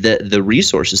and the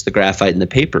resources, the graphite and the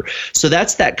paper. So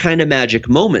that's that kind of magic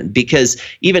moment, because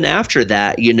even after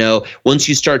that, once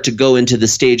you start to go into the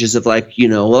stages of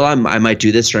I might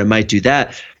do this or I might do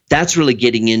that, that's really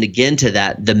getting in again to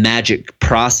the magic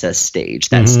process stage,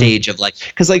 that stage of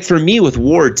because for me with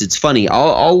wards, it's funny.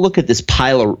 I'll look at this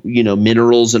pile of,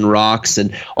 minerals and rocks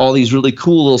and all these really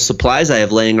cool little supplies I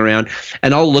have laying around,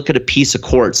 and I'll look at a piece of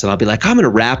quartz and I'll be like, I'm going to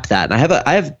wrap that.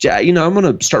 And I'm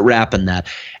going to start wrapping that.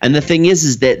 And the thing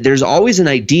is that there's always an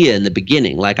idea in the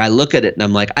beginning. I look at it and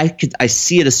I'm like, I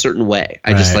see it a certain way.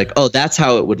 I just oh, that's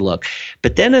how it would look.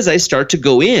 But then as I start to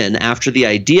go in after the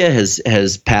idea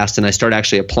has passed and I start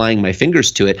actually applying my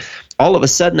fingers to it, all of a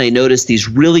sudden I notice these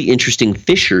really interesting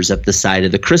fissures up the side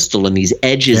of the crystal and these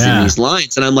edges and these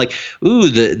lines. And I'm like, ooh,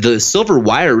 the silver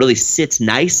wire really sits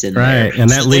nice in there. Right.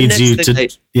 And that leads you to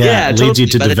leads you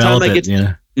to develop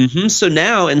it. So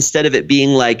now, instead of it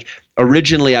being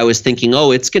originally I was thinking, oh,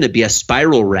 it's going to be a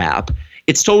spiral wrap.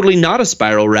 It's totally not a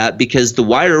spiral wrap, because the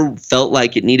wire felt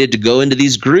like it needed to go into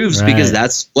these grooves because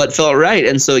that's what felt right.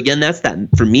 And so again,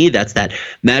 for me, that's that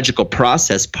magical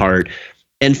process part.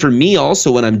 And for me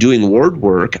also, when I'm doing ward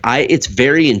work, it's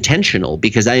very intentional,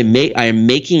 because I am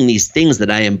making these things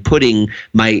that I am putting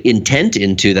my intent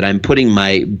into, that I'm putting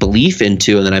my belief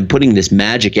into, and that I'm putting this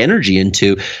magic energy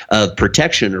into of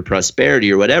protection or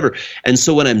prosperity or whatever. And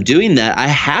so when I'm doing that, I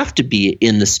have to be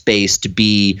in the space to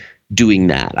be doing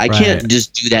that. I can't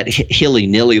just do that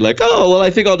hilly-nilly like, oh, well, I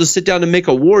think I'll just sit down and make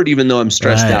a word even though I'm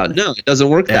stressed out. No, it doesn't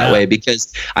work that way,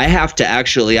 because I have to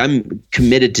actually, I'm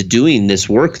committed to doing this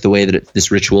work the way that this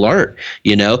ritual art,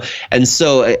 you know? And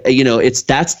so, you know,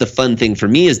 that's the fun thing for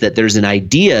me, is that there's an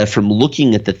idea from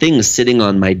looking at the things sitting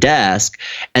on my desk,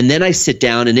 and then I sit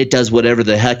down and it does whatever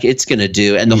the heck it's going to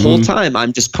do. And the whole time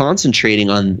I'm just concentrating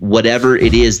on whatever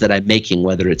it is that I'm making,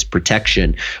 whether it's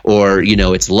protection or, you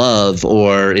know, it's love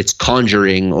or it's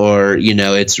conjuring or, you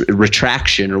know, it's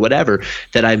retraction or whatever,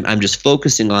 that I'm just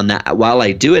focusing on that while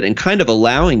I do it, and kind of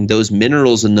allowing those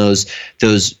minerals and those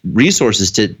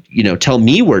resources to, you know, tell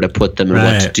me where to put them and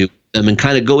what to do them, and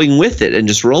kind of going with it and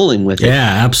just rolling with it.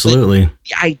 Yeah, absolutely. But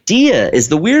the idea is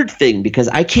the weird thing, because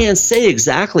I can't say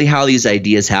exactly how these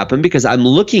ideas happen, because I'm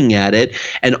looking at it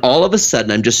and all of a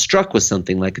sudden I'm just struck with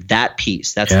something like that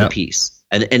piece. That's the piece.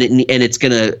 And it's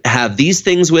going to have these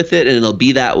things with it, and it'll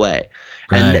be that way.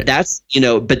 And that's, you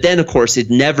know, but then of course it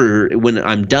never, when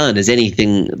I'm done, is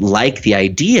anything like the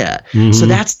idea. So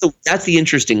that's the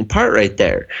interesting part right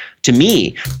there to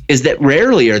me, is that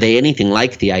rarely are they anything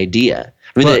like the idea.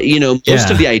 I mean, you know, most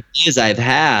of the ideas I've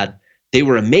had, they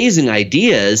were amazing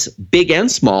ideas, big and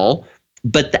small,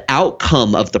 but the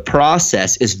outcome of the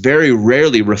process is very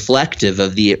rarely reflective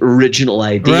of the original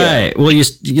idea. Right. Well,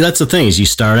 that's the thing, is you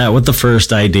start out with the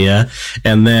first idea,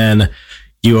 and then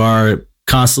you are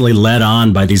constantly led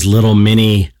on by these little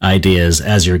mini ideas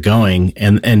as you're going.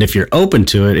 And if you're open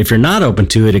to it, if you're not open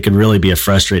to it, it can really be a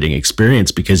frustrating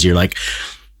experience, because you're like,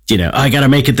 you know, I got to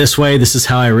make it this way. This is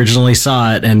how I originally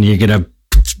saw it. And you're going to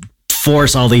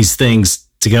force all these things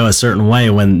to go a certain way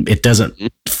when it doesn't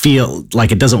feel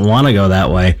like, it doesn't want to go that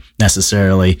way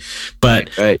necessarily. But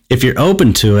if you're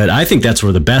open to it, I think that's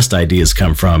where the best ideas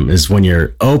come from, is when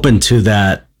you're open to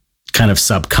that kind of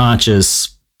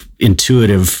subconscious,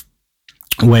 intuitive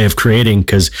way of creating.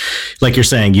 Because like you're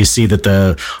saying, you see that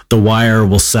the wire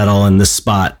will settle in this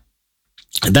spot.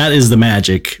 That is the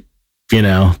magic. You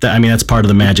know, I mean, that's part of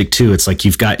the magic too. It's like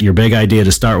you've got your big idea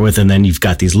to start with, and then you've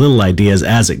got these little ideas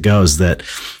as it goes, that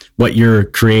what you're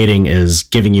creating is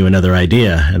giving you another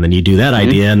idea. And then you do that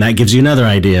idea, and that gives you another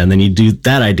idea. And then you do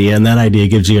that idea, and that idea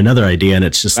gives you another idea. And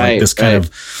it's just like this kind of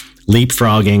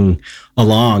leapfrogging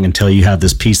along until you have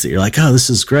this piece that you're like, oh, this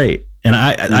is great. And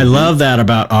I love that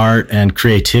about art and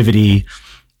creativity.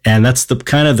 And that's the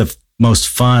kind of the most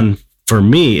fun for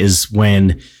me, is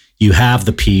when you have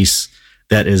the piece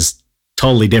that is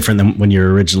totally different than when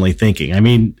you're originally thinking. I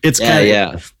mean, it's kind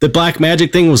of, the black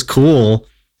magic thing was cool,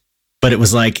 but it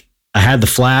was like, I had the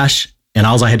flash and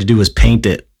all I had to do was paint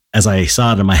it as I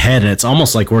saw it in my head. And it's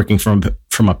almost like working from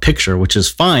a picture, which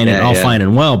is fine and all fine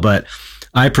and well, but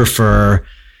I prefer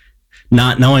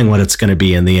not knowing what it's going to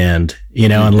be in the end, you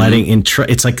know, and letting in,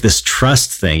 it's like this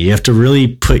trust thing. You have to really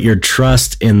put your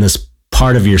trust in this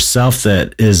part of yourself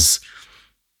that is,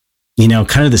 you know,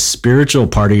 kind of the spiritual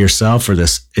part of yourself, or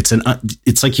this,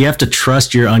 it's like you have to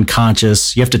trust your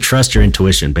unconscious. You have to trust your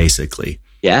intuition, basically.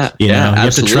 Yeah. You know, you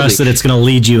have to trust that it's going to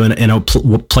lead you in a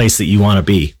place that you want to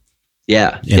be.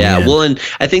 Yeah. Well, and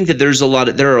I think that there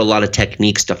are a lot of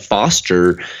techniques to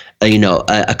foster, you know,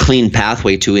 a clean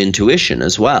pathway to intuition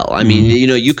as well. I mean, you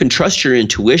know, you can trust your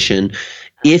intuition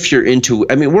if you're into,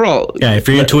 I mean, we're all, if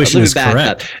your intuition is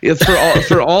correct.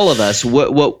 For all of us,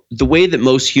 what the way that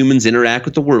most humans interact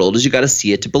with the world is you got to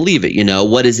see it to believe it. You know,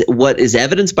 what is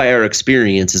evidenced by our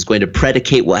experience is going to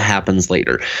predicate what happens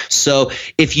later. So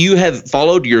if you have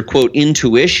followed your quote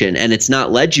intuition and it's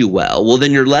not led you well,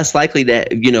 then you're less likely to,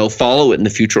 you know, follow it in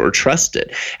the future or trust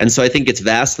it. And so I think it's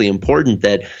vastly important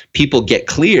that people get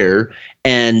clear.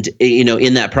 And, you know,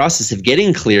 in that process of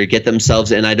getting clear, get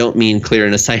themselves, and I don't mean clear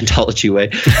in a Scientology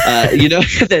way, you know,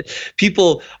 that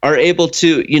people are able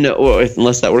to, you know, or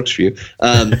unless that works for you,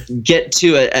 get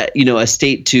to a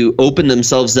state to open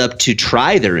themselves up to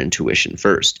try their intuition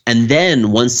first. And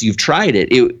then once you've tried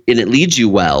it and it leads you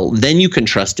well, then you can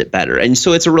trust it better. And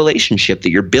so it's a relationship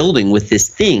that you're building with this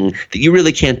thing that you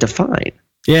really can't define.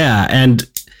 Yeah. And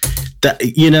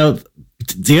that, you know,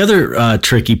 the other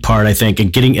tricky part, I think,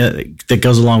 and getting that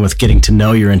goes along with getting to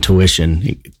know your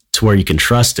intuition to where you can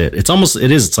trust it.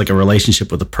 It's like a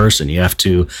relationship with a person. You have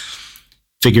to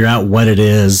figure out what it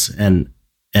is, and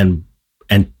you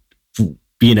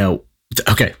know,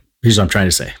 okay, here's what I'm trying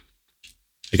to say.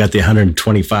 I got the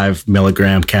 125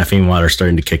 milligram caffeine water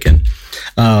starting to kick in.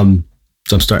 So I'm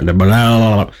starting to,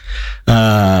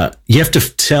 you have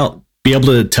to be able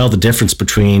to tell the difference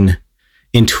between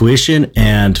intuition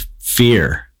and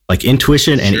fear, like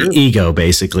intuition and ego,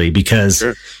 basically, because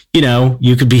you know,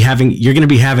 you're going to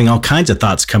be having all kinds of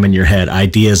thoughts come in your head,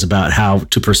 ideas about how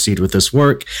to proceed with this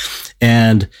work.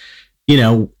 And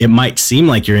it might seem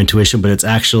like your intuition, but it's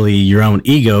actually your own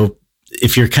ego.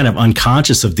 If you're kind of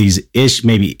unconscious of these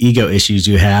maybe ego issues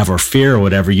you have or fear or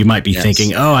whatever, you might be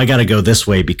thinking, oh, I got to go this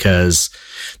way because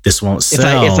this won't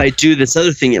sell. If I do this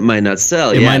other thing, it might not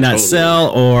sell. It might not sell,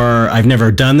 or I've never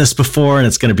done this before and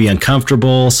it's going to be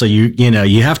uncomfortable. So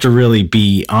you have to really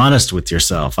be honest with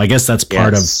yourself. I guess that's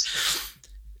part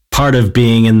of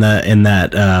being in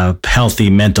that healthy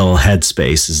mental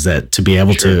headspace, is that to be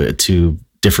able to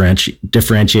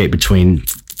differentiate between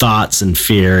thoughts and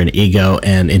fear and ego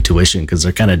and intuition, because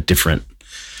they're kind of different.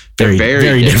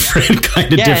 Very different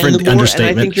kind of different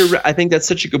understatement. And I think that's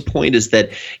such a good point, is that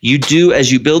you do,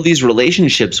 as you build these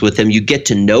relationships with them, you get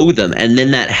to know them. And then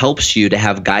that helps you to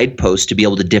have guideposts to be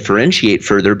able to differentiate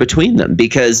further between them.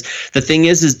 Because the thing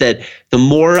is that the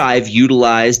more I've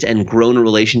utilized and grown a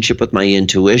relationship with my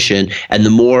intuition, and the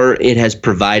more it has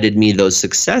provided me those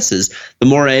successes, the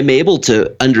more I am able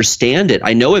to understand it.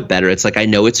 I know it better. It's like, I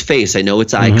know its face. I know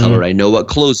its eye color. I know what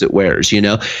clothes it wears,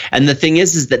 And the thing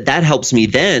is that helps me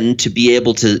then to be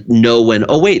able to know when,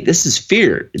 oh, wait, this is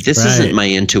fear. This isn't my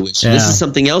intuition. Yeah. This is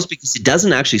something else, because it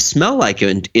doesn't actually smell like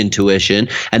intuition,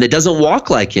 and it doesn't walk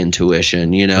like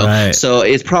intuition, Right. So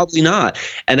it's probably not.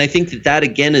 And I think that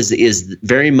again is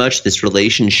very much this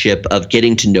relationship of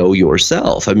getting to know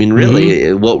yourself. I mean,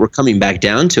 really, what we're coming back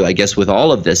down to, I guess, with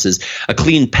all of this is a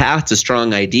clean path to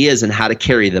strong ideas and how to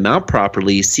carry them out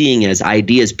properly, seeing as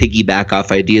ideas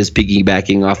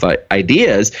piggybacking off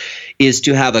ideas, is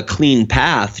to have a clean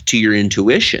path to your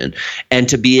intuition, and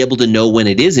to be able to know when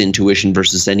it is intuition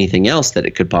versus anything else that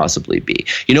it could possibly be,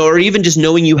 or even just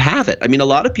knowing you have it. I mean, a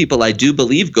lot of people, I do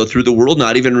believe, go through the world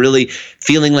not even really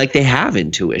feeling like they have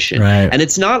intuition. Right. And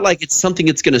it's not like it's something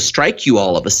that's going to strike you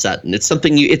all of a sudden. It's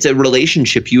something it's a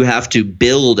relationship you have to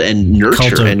build and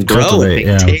nurture and grow and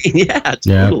maintain. Yeah,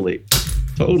 totally.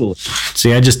 Totally.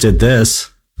 See, I just did this.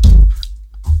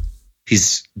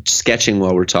 He's sketching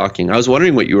while we're talking. I was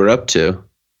wondering what you were up to.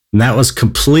 And that was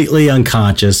completely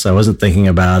unconscious. I wasn't thinking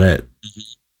about it.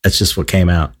 That's just what came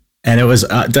out. And it was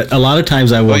a lot of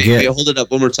times I will wait, hold it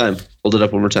up one more time. Hold it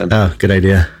up one more time. Oh, good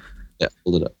idea. Yeah,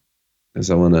 hold it up.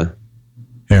 Because I want to.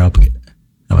 Here, I'll put it.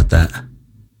 How about that?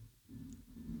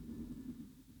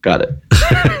 Got it.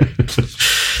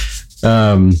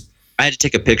 I had to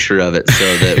take a picture of it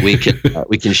so that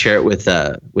we can share it with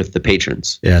the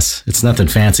patrons. Yes, it's nothing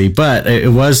fancy, but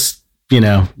it was, it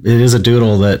is a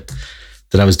doodle that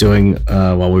I was doing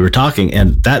while we were talking,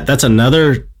 and that's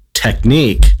another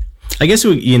technique. I guess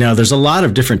there's a lot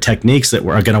of different techniques that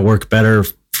are going to work better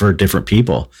for different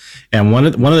people, and one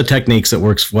of the techniques that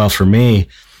works well for me,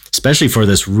 especially for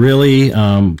this really,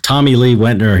 Tommy Lee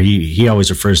Wentner, he always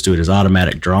refers to it as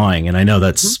automatic drawing. And I know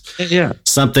that's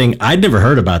something I'd never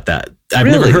heard about that.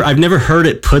 I've never heard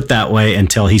it put that way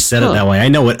until he said it that way. I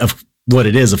know what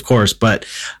it is, of course, but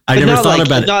I never thought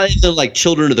about it. Not in the like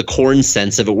Children of the Corn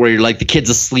sense of it, where you're like the kid's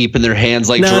asleep and their hands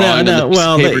like drawing. No.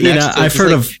 Well, I've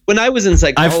heard of. When I was in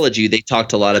psychology, they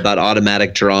talked a lot about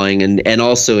automatic drawing and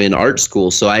also in art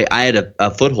school. So I had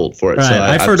a foothold for it.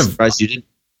 Right. So I'm surprised you didn't.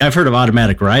 I've heard of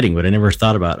automatic writing, but I never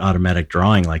thought about automatic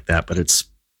drawing like that. But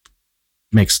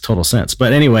makes total sense.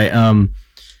 But anyway,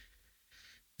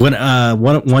 when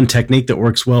one technique that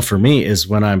works well for me is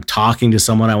when I'm talking to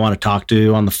someone I want to talk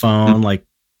to on the phone, like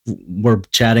we're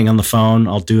chatting on the phone,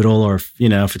 I'll doodle, or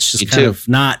if it's just kind of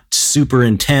not super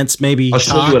intense, maybe I'll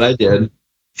show you what I did.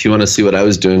 If you want to see what I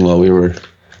was doing while we were.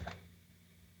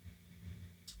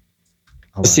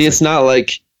 See, it's not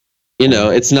like.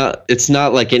 It's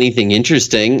not like anything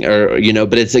interesting or,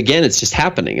 but it's just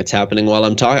happening. It's happening while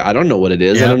I'm talking. I don't know what it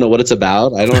is. Yeah. I don't know what it's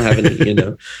about. I don't have any,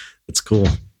 It's cool.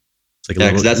 It's like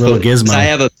a little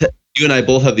gizmo. You and I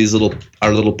both have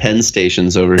our little pen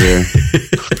stations over here.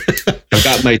 I've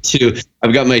got my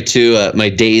two my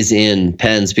Days In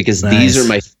pens, because these are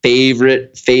my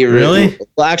favorite. Really?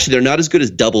 Well, actually, they're not as good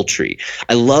as Doubletree.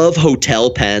 I love hotel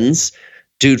pens.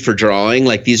 Dude, for drawing,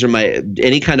 like these are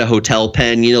any kind of hotel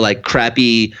pen, like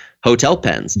crappy hotel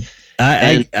pens.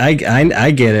 I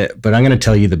get it, but I'm going to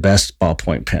tell you the best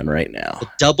ballpoint pen right now.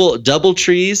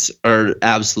 Doubletrees are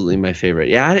absolutely my favorite.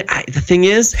 Yeah, the thing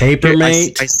is,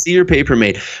 Papermate. I see your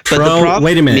Papermate, but the problem.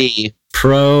 Wait a minute.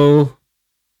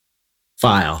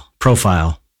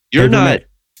 Profile. You're not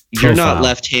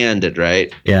left-handed,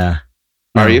 right? Yeah.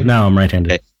 Are you? No, I'm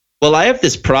right-handed. Okay. Well, I have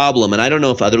this problem, and I don't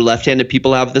know if other left-handed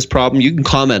people have this problem. You can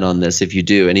comment on this if you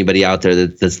do, anybody out there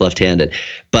that's left-handed.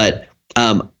 But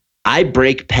I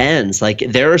break pens. Like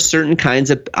there are certain kinds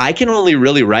of – I can only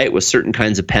really write with certain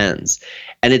kinds of pens.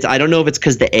 And I don't know if it's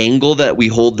because the angle that we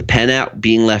hold the pen at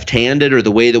being left-handed, or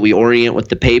the way that we orient with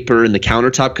the paper and the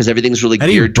countertop, because everything's really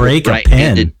geared towards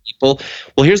right-handed people.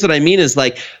 Well, here's what I mean is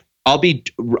like I'll be,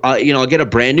 I'll get a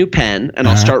brand new pen and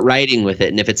I'll start writing with it.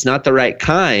 And if it's not the right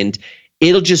kind,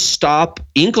 it'll just stop.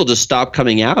 Ink will just stop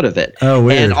coming out of it. Oh,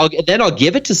 weird. And then I'll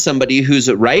give it to somebody who's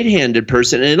a right-handed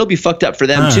person, and it'll be fucked up for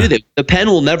them too. The pen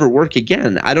will never work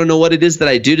again. I don't know what it is that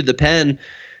I do to the pen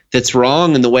that's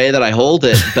wrong in the way that I hold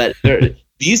it, but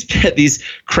these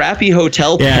crappy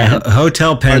hotel pens. Yeah,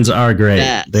 hotel pens are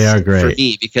great. They are great for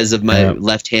me because of my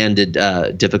left-handed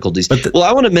difficulties. Well,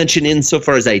 I want to mention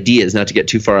insofar as ideas, not to get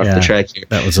too far off the track here.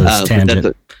 That was a tangent.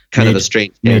 That's kind of a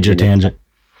straight major tangent.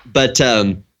 But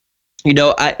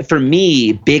for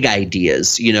me, big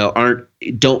ideas,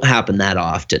 don't happen that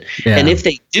often. Yeah. And if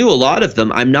they do, a lot of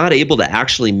them, I'm not able to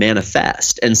actually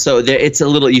manifest. And so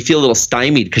you feel a little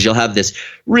stymied because you'll have this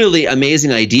really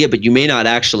amazing idea, but you may not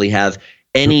actually have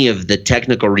any of the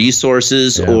technical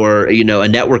resources or, a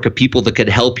network of people that could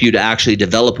help you to actually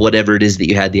develop whatever it is that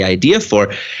you had the idea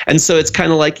for. And so it's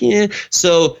kind of like,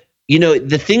 So,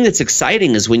 the thing that's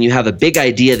exciting is when you have a big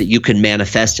idea that you can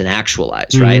manifest and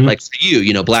actualize, right? Like for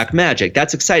you, Black Magic,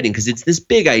 that's exciting because it's this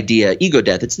big idea, Ego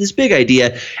Death, it's this big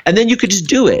idea, and then you could just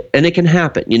do it and it can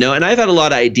happen, and I've had a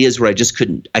lot of ideas where I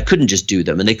couldn't just do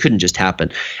them and they couldn't just happen.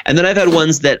 And then I've had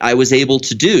ones that I was able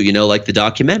to do, like the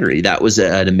documentary. That was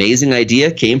an amazing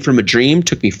idea, came from a dream,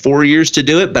 took me 4 years to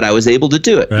do it, but I was able to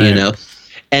do it, right.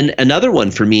 And another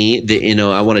one for me that,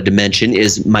 I wanted to mention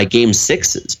is my game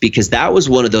Sixes, because that was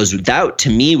one of those that to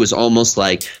me was almost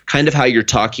like kind of how you're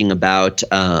talking about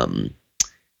the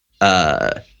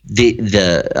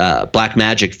Black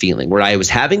Magic feeling, where I was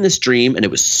having this dream and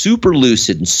it was super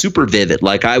lucid and super vivid.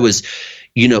 Like I was,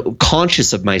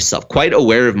 conscious of myself, quite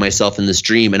aware of myself in this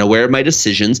dream and aware of my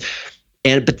decisions.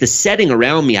 But the setting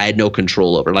around me, I had no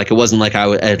control over. Like it wasn't like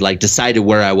I had like decided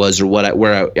where I was or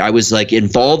where I was like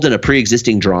involved in a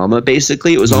pre-existing drama.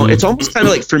 Basically, it's almost kind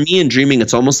of like for me in dreaming,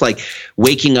 it's almost like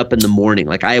waking up in the morning.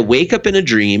 Like I wake up in a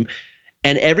dream,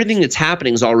 and everything that's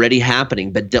happening is already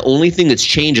happening. But the only thing that's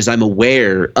changed is I'm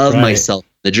aware of myself in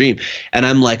the dream, and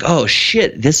I'm like, oh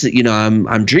shit, this is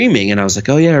I'm dreaming, and I was like,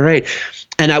 oh yeah, right.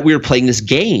 And we were playing this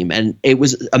game, and it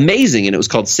was amazing, and it was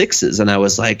called Sixes. And I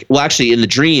was like, well, actually, in the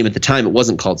dream at the time, it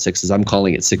wasn't called Sixes. I'm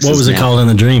calling it Sixes. What was it called in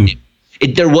the dream?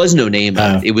 There was no name.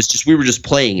 It was just we were just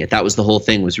playing it. That was the whole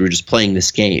thing. Was we were just playing this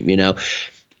game,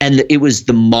 And it was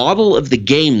the model of the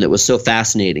game that was so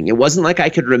fascinating. It wasn't like I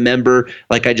could remember,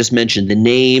 like I just mentioned, the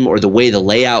name or the way the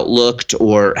layout looked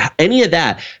or any of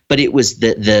that. But it was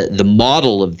the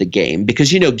model of the game,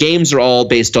 because, games are all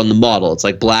based on the model. It's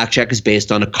like blackjack is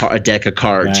based on a deck of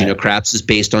cards, right. Craps is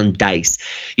based on dice,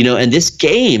 and this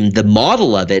game, the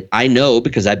model of it, I know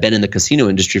because I've been in the casino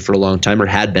industry for a long time, or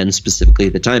had been specifically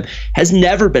at the time, has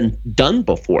never been done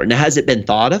before. Now, has it been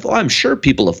thought of? Oh, I'm sure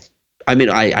people have.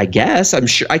 I guess I'm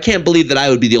sure. I can't believe that I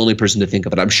would be the only person to think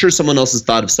of it. I'm sure someone else has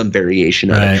thought of some variation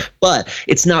of it, but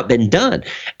it's not been done.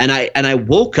 And I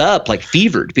woke up like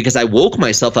fevered because I woke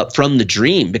myself up from the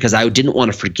dream because I didn't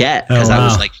want to forget, because I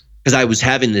was like, because I was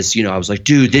having this, I was like,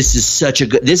 dude, this is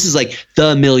this is like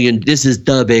this is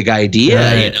the big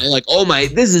idea, like, oh my,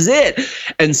 this is it.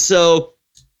 And so.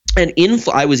 And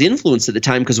I was influenced at the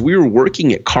time because we were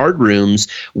working at card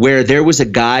rooms where there was a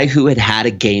guy who had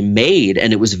a game made,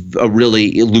 and it was a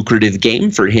really lucrative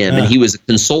game for him. And he was a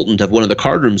consultant of one of the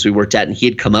card rooms we worked at, and he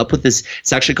had come up with this.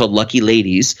 It's actually called Lucky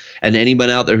Ladies. And anyone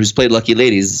out there who's played Lucky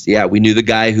Ladies, we knew the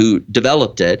guy who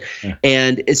developed it. Yeah.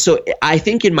 And so I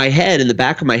think in the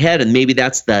back of my head, and maybe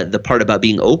that's the part about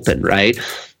being open, right?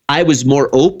 I was more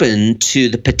open to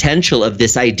the potential of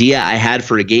this idea I had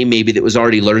for a game, maybe that was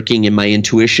already lurking in my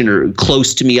intuition or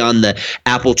close to me on the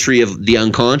apple tree of the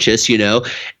unconscious,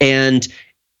 and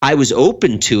I was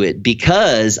open to it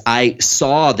because I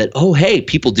saw that, oh, hey,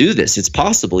 people do this. It's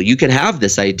possible. You could have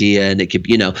this idea and it could,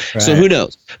 so who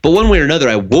knows? But one way or another,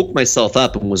 I woke myself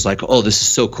up and was like, oh, this is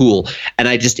so cool. And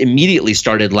I just immediately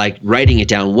started like writing it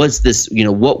down. What's this,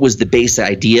 what was the base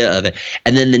idea of it?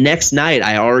 And then the next night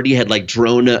I already had like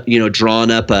drawn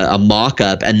up a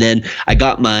mock-up. And then I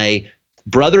got my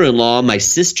brother-in-law, my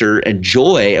sister, and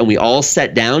Joy, and we all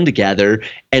sat down together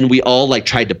and we all like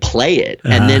tried to play it.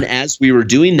 And then as we were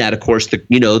doing that, of course,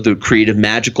 the creative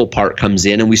magical part comes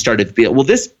in, and we started feeling, well,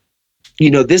 this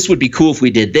would be cool if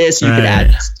we did this. You could add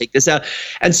this, take this out.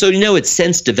 And so, it's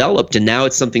since developed, and now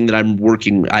it's something that I've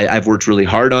worked really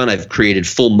hard on. I've created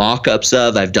full mock-ups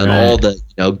of. I've done all the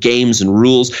games and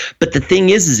rules. But the thing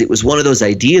is it was one of those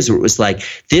ideas where it was like,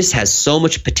 this has so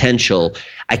much potential.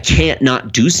 I can't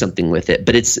not do something with it.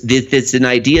 But it's an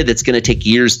idea that's going to take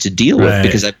years to deal with,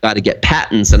 because I've got to get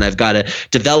patents and I've got to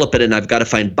develop it and I've got to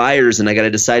find buyers and I got to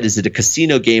decide, is it a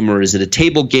casino game or is it a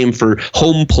table game for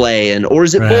home play, or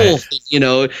is it both?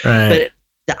 But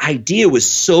the idea was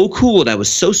so cool, and I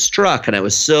was so struck, and I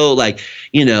was so like,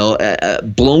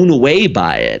 blown away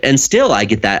by it. And still I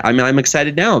get that. I mean, I'm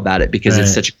excited now about it because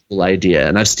it's such a cool idea,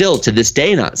 and I've still to this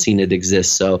day not seen it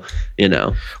exist. So,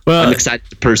 I'm excited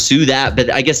to pursue that.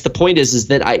 But I guess the point is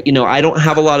that I don't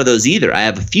have a lot of those either. I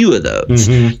have a few of those,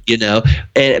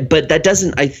 but that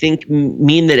doesn't, I think,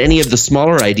 mean that any of the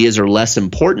smaller ideas are less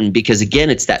important, because again,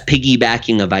 it's that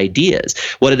piggybacking of ideas.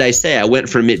 What did I say? I went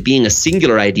from it being a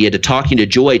singular idea to talking to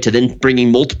Joy to then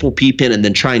bringing multiple people in and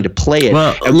then trying to play it.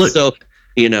 Well,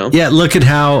 look at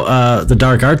how the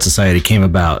Dark Art Society came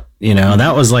about.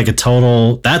 That was like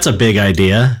that's a big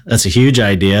idea. That's a huge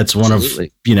idea. It's one of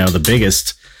the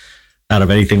biggest out of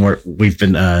anything we've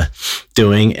been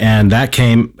doing, and that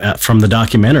came from the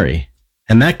documentary.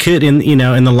 And that could, in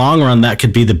the long run, that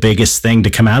could be the biggest thing to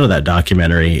come out of that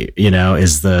documentary.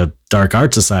 Is the Dark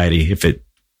Art Society, if it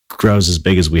grows as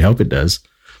big as we hope it does.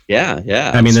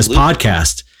 Yeah. I mean, this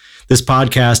podcast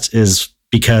is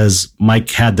because Mike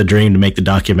had the dream to make the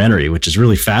documentary, which is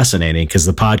really fascinating, because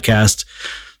the podcast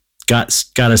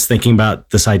got us thinking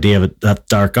about this idea of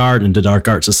dark art and the Dark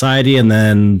Art Society, and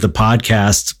then the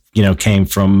podcast came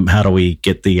from how do we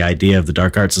get the idea of the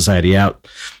Dark Art Society out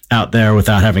there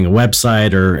without having a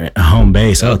website or a home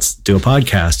base. Oh, let's do a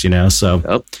podcast, so.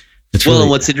 Yep. And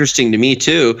what's interesting to me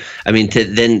too, I mean, to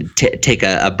then take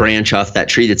a branch off that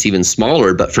tree that's even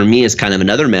smaller, but for me is kind of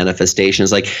another manifestation,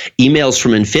 is like Emails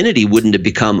from Infinity wouldn't have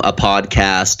become a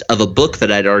podcast of a book that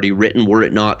I'd already written were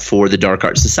it not for the Dark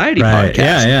Art Society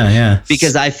podcast. Yeah.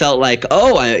 Because I felt like,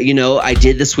 I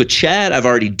did this with Chad. I've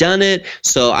already done it,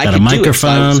 so I could do it.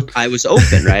 So I was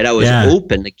open, right? I was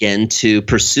open again to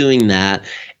pursuing that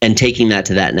and taking that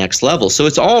to that next level. So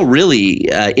it's all really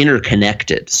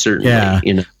interconnected, certainly.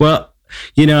 Yeah. Well,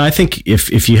 I think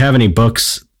if you have any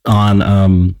books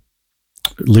on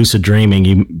lucid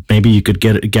dreaming, maybe you could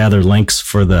gather links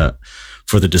for the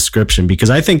description,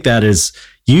 because I think that is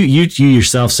you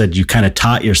yourself said you kind of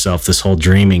taught yourself this whole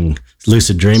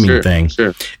lucid dreaming thing,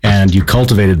 and you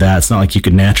cultivated that. It's not like you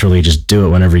could naturally just do it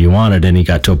whenever you wanted, and you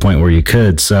got to a point where you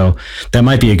could. So that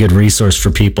might be a good resource for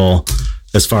people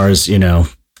as far as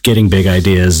getting big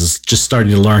ideas, is just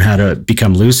starting to learn how to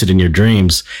become lucid in your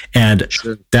dreams. And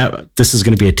that this is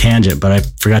going to be a tangent, but I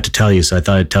forgot to tell you, so I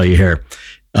thought I'd tell you here.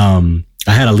 I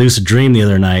had a lucid dream the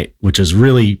other night, which is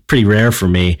really pretty rare for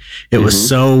me. It was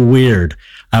so weird.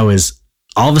 I was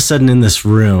all of a sudden in this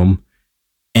room,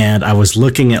 and I was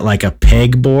looking at like a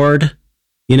pegboard,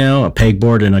 a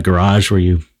pegboard in a garage where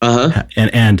you,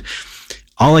 and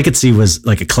all I could see was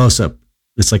like a close up.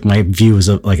 It's like my view is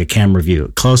like a camera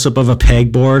view, close up of a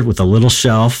pegboard with a little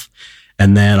shelf,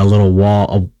 and then a little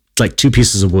wall, like two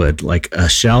pieces of wood, like a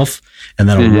shelf and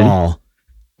then a wall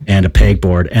and a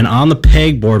pegboard. And on the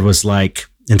pegboard was like,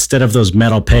 instead of those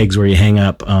metal pegs where you hang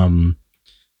up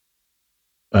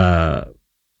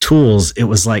tools, it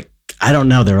was like, I don't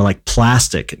know, they were like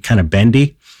plastic, kind of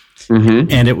bendy.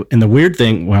 And the weird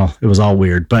thing, well, it was all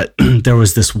weird, but there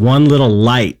was this one little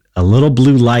light, a little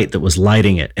blue light that was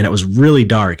lighting it, and it was really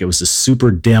dark. It was a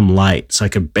super dim light, so I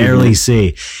could barely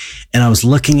see. And I was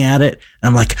looking at it, and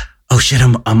I'm like, "Oh shit,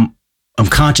 I'm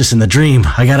conscious in the dream.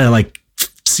 I gotta like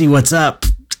see what's up."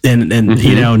 And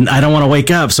I don't want to wake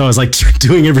up, so I was like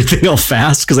doing everything all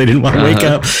fast because I didn't want to wake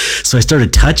up. So I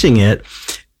started touching it.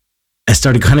 I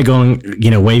started kind of going,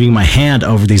 waving my hand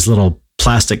over these little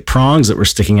plastic prongs that were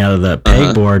sticking out of the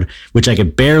pegboard, which I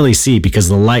could barely see because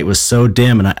the light was so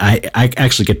dim. And I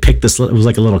actually could pick this. It was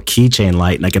like a little keychain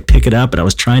light, and I could pick it up, and I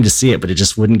was trying to see it, but it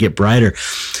just wouldn't get brighter.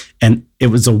 And it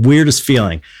was the weirdest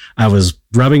feeling. I was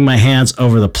rubbing my hands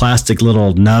over the plastic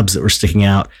little nubs that were sticking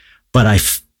out, but I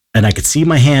could see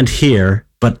my hand here,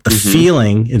 but the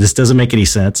feeling, this doesn't make any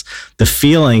sense. The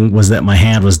feeling was that my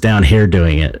hand was down here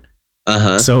doing it.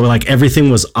 So like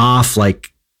everything was off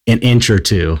like an inch or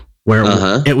two. Where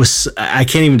it was, I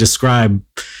can't even describe.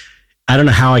 I don't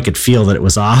know how I could feel that it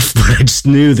was off, but I just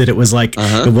knew that it was like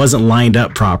it wasn't lined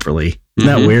up properly. Isn't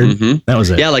that weird? That was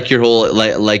it. Yeah, like your whole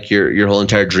your whole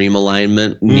entire dream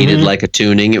alignment needed like a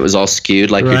tuning. It was all skewed,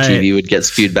 like your TV would get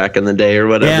skewed back in the day or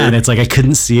whatever. Yeah, and it's like I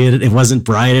couldn't see it. It wasn't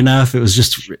bright enough. It was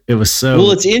so.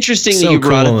 Well, it's interesting that you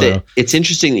brought up that. It's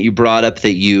interesting that you brought up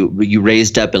that you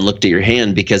raised up and looked at your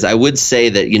hand, because I would say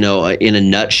that in a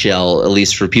nutshell, at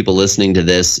least for people listening to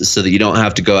this, so that you don't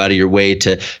have to go out of your way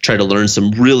to try to learn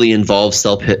some really involved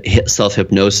self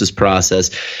hypnosis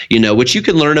process, which you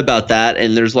can learn about that,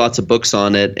 and there's lots of books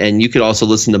on it, and you could also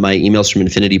listen to my Emails from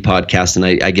Infinity podcast, and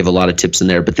I give a lot of tips in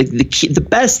there. But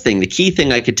the key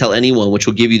thing I could tell anyone, which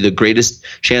will give you the greatest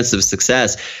chance of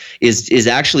success, is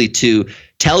actually to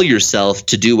tell yourself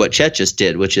to do what Chet just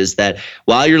did, which is that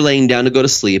while you're laying down to go to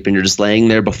sleep and you're just laying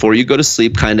there before you go to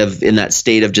sleep, kind of in that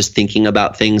state of just thinking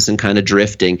about things and kind of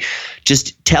drifting,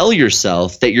 just tell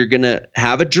yourself that you're going to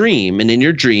have a dream. And in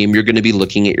your dream, you're going to be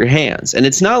looking at your hands. And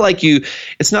it's not like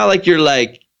you're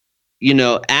like,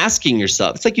 asking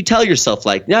yourself. It's like you tell yourself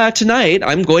like, tonight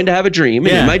I'm going to have a dream.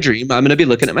 And in my dream, I'm going to be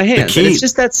looking at my hands. And it's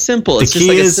just that simple. It's just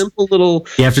like a simple little.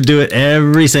 You have to do it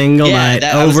every single night,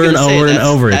 over and over and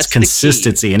over. It's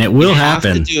consistency, and it will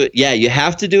happen. You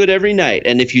have to do it every night.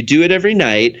 And if you do it every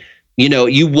night,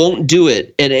 you won't do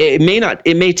it. And it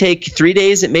may take 3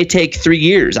 days. It may take 3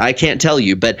 years. I can't tell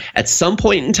you. But at some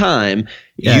point in time,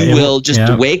 you will just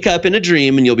wake up in a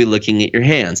dream and you'll be looking at your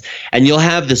hands. And you'll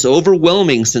have this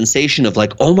overwhelming sensation of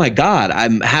like, oh my God,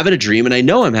 I'm having a dream and I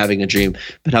know I'm having a dream.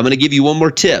 But I'm going to give you one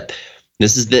more tip.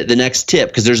 This is the next tip,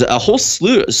 because there's a whole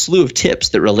slew of tips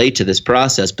that relate to this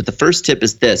process. But the first tip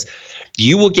is this: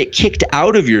 you will get kicked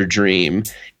out of your dream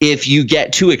if you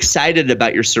get too excited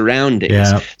about your surroundings.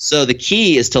 Yeah. So the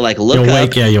key is to like look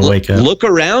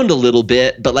around a little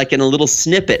bit, but like in a little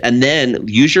snippet, and then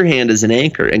use your hand as an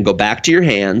anchor and go back to your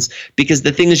hands, because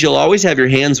the thing is you'll always have your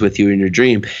hands with you in your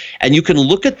dream, and you can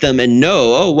look at them and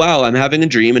know, oh wow, I'm having a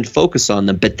dream, and focus on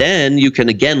them. But then you can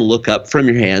again look up from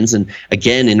your hands and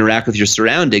again interact with your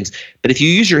surroundings. But if you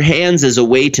use your hands as a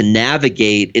way to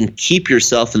navigate and keep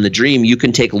yourself in the dream, you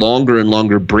can take longer and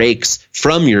longer breaks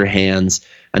from your hands.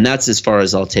 And that's as far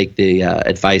as I'll take the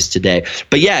advice today.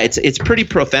 But yeah, it's pretty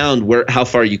profound how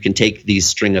far you can take these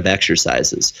string of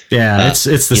exercises. Yeah, it's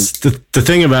the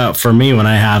thing about, for me, when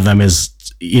I have them is,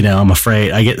 I'm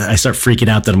afraid I start freaking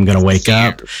out that I'm going to wake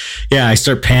up. Yeah, I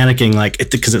start panicking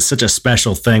because it's such a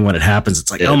special thing when it happens.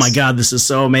 It's like, oh my God, this is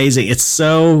so amazing. It's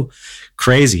so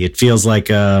crazy. It feels like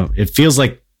the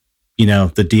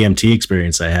DMT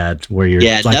experience I had, where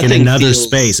you're like in another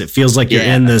space. It feels like you're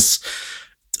in this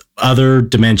other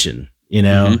dimension,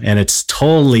 and it's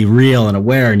totally real and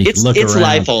aware, and you can look around. It's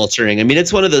life altering. I mean,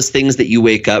 it's one of those things that you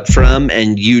wake up from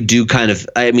and you do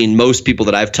most people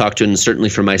that I've talked to, and certainly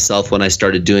for myself when I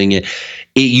started doing it,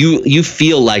 you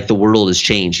feel like the world has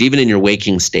changed, even in your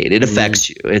waking state. It affects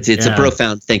you. It's a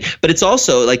profound thing. But it's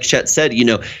also, like Chet said,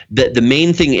 the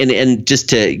main thing, and just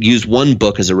to use one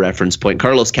book as a reference point,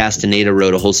 Carlos Castaneda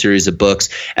wrote a whole series of books,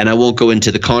 and I won't go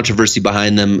into the controversy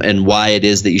behind them and why it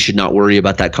is that you should not worry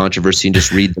about that controversy and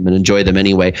just read them and enjoy them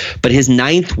anyway. But his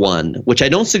 9th one, which I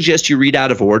don't suggest you read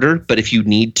out of order, but if you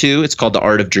need to, it's called The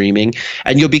Art of Dreaming.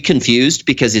 And you'll be confused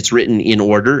because it's written in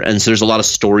order, and so there's a lot of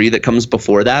story that comes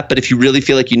before that. But if you really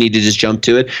feel like you need to just jump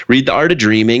to it, read The Art of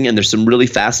Dreaming, and there's some really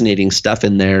fascinating stuff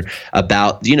in there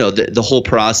about the whole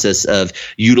process of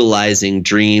utilizing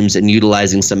dreams and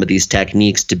utilizing some of these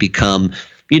techniques to become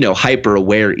hyper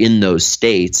aware in those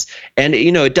states. And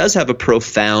it does have a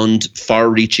profound,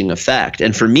 far-reaching effect.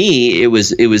 And for me, it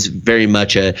was very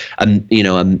much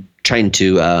I'm trying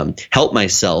to help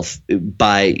myself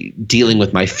by dealing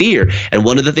with my fear. And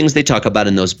one of the things they talk about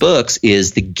in those books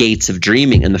is the gates of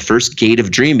dreaming. And the first gate of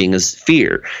dreaming is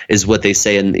fear, is what they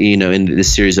say in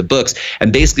this series of books.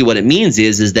 And basically what it means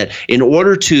is that in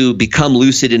order to become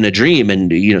lucid in a dream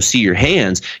and see your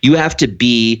hands, you have to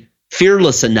be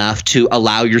fearless enough to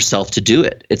allow yourself to do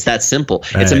it. It's that simple.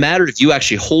 Right. It's a matter of you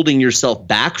actually holding yourself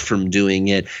back from doing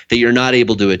it, that you're not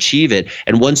able to achieve it.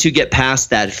 And once you get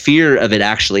past that fear of it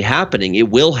actually happening, it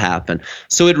will happen.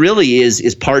 So it really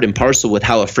is part and parcel with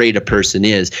how afraid a person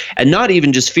is. And not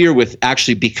even just fear with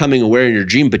actually becoming aware in your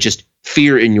dream, but just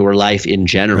fear in your life in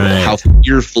general, how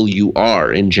fearful you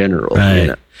are in general.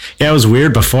 Right. Yeah, it was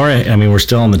weird before. We're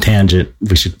still on the tangent.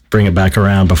 We should bring it back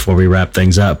around before we wrap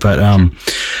things up. But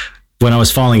when I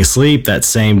was falling asleep that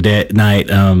same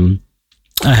night,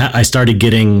 I started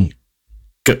getting.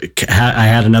 I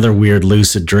had another weird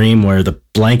lucid dream where the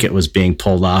blanket was being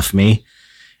pulled off me,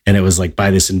 and it was like by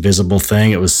this invisible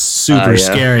thing. It was super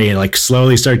scary, and like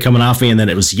slowly started coming off me, and then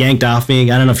it was yanked off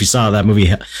me. I don't know if you saw that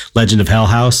movie, Legend of Hell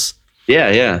House.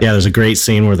 Yeah. There's a great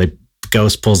scene where the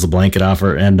ghost pulls the blanket off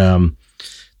her, and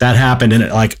that happened, and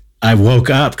I woke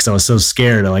up because I was so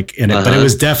scared. But it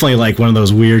was definitely like one of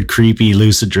those weird, creepy,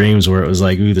 lucid dreams where it was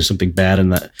like, ooh, there's something bad in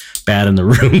the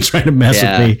room trying to mess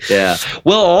with me. Yeah.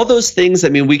 Well, all those things.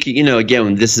 We could,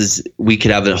 again, we could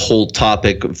have a whole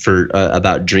topic for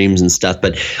about dreams and stuff.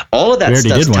 But all of that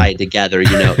stuff's tied together.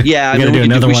 Yeah.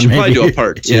 We should probably do a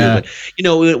part 2. Yeah.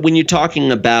 But when you're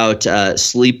talking about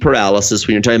sleep paralysis,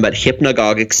 when you're talking about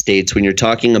hypnagogic states, when you're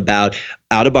talking about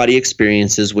out-of-body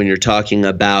experiences, when you're talking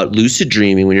about lucid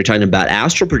dreaming, when you're talking about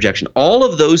astral projection, all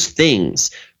of those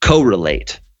things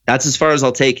correlate. That's as far as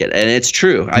I'll take it. And it's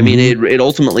true. I mean, it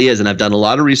ultimately is. And I've done a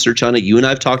lot of research on it. You and I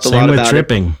have talked a lot about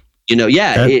tripping. it.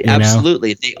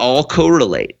 Absolutely. They all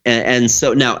correlate. And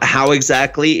so now how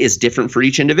exactly is different for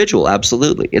each individual.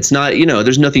 Absolutely. It's not,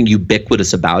 there's nothing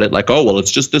ubiquitous about it. Like, oh, well,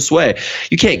 it's just this way.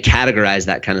 You can't categorize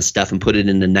that kind of stuff and put it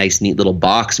in a nice, neat little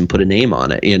box and put a name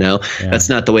on it. That's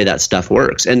not the way that stuff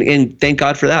works. And thank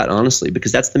God for that, honestly,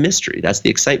 because that's the mystery. That's the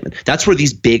excitement. That's where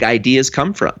these big ideas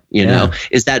come from,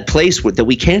 is that place that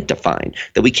we can't define,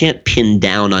 that we can't pin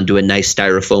down onto a nice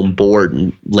styrofoam board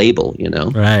and label,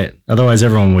 Right. Otherwise,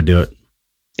 everyone would do it.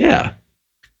 Yeah.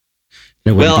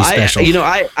 Well,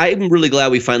 I'm really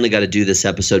glad we finally got to do this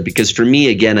episode, because for me,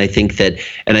 again, I think that,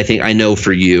 and I know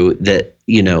for you that,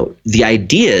 the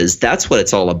ideas, that's what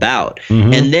it's all about.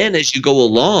 Mm-hmm. And then as you go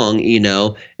along,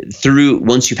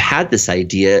 once you've had this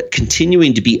idea,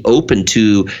 continuing to be open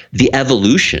to the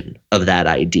evolution of that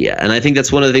idea. And I think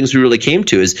that's one of the things we really came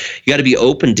to is you got to be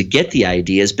open to get the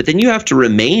ideas, but then you have to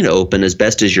remain open as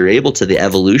best as you're able to the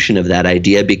evolution of that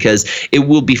idea, because it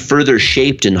will be further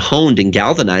shaped and honed and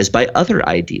galvanized by other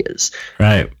ideas.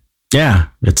 Right. Yeah.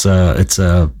 It's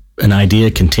an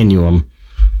idea continuum.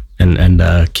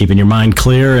 And keeping your mind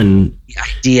clear and the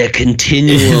idea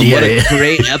continuum. What a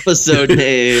great episode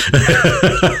name.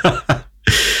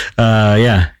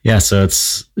 Yeah. So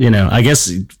it's, I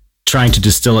guess trying to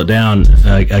distill it down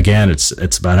again,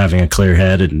 it's about having a clear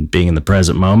head and being in the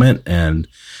present moment and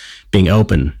being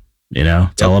open,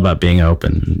 it's all about being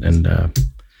open. And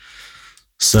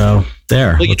so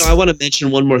there. Well, I want to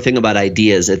mention one more thing about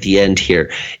ideas at the end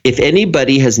here. If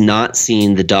anybody has not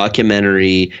seen the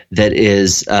documentary that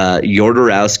is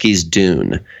Jodorowsky's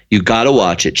Dune, you got to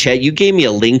watch it. Chet, you gave me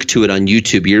a link to it on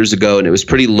YouTube years ago, and it was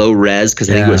pretty low res because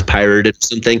I think it was pirated or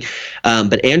something.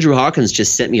 But Andrew Hawkins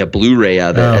just sent me a Blu-ray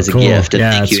of it as a gift. And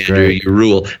thank you, Andrew, great. You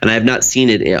rule. And I have not seen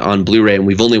it on Blu-ray, and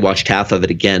we've only watched half of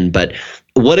it again. But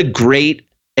what a great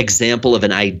example of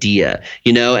an idea,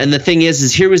 and the thing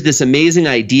is here was this amazing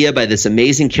idea by this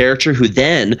amazing character who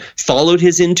then followed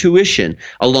his intuition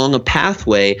along a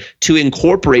pathway to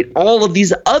incorporate all of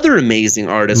these other amazing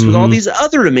artists with all these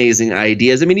other amazing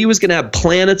ideas. I mean, he was going to have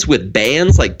planets with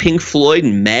bands like Pink Floyd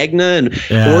and Magna, and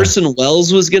Orson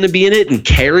Welles was going to be in it, and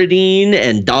Carradine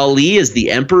and Dali as the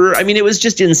emperor. I mean, it was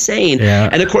just insane.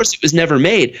 And of course it was never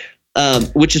made.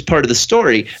 Which is part of the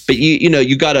story, but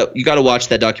you gotta watch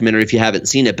that documentary if you haven't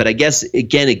seen it. But I guess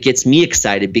again, it gets me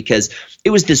excited because it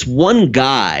was this one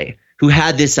guy who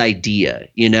had this idea,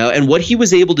 and what he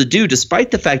was able to do,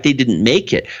 despite the fact they didn't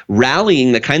make it,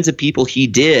 rallying the kinds of people he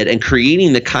did and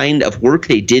creating the kind of work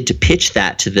they did to pitch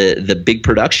that to the big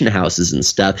production houses and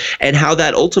stuff, and how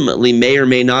that ultimately may or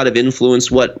may not have influenced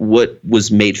what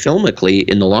was made filmically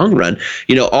in the long run.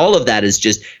 All of that is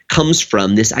just comes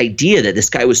from this idea that this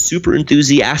guy was super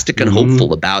enthusiastic and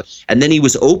hopeful about, and then he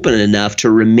was open enough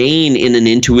to remain in an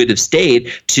intuitive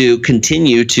state to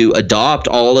continue to adopt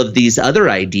all of these other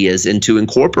ideas and to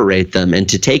incorporate them and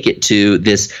to take it to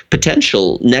this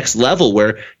potential next level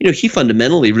where, he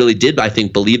fundamentally really did, I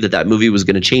think, believe that movie was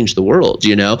going to change the world,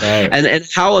 Right. And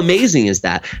how amazing is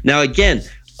that? Now, again,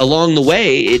 along the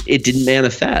way, it didn't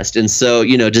manifest. And so,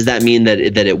 does that mean that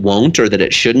it won't, or that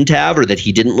it shouldn't have, or that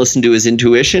he didn't listen to his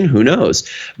intuition? Who knows?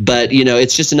 But,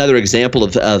 it's just another example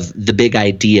of the big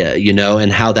idea,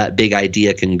 and how that big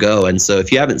idea can go. And so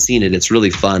if you haven't seen it, it's really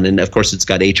fun. And of course, it's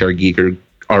got H.R. Giger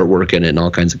artwork in it and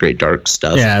all kinds of great dark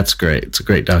stuff. Yeah, it's great. It's a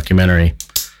great documentary.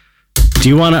 Do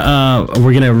you want to,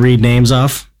 we're going to read names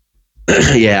off?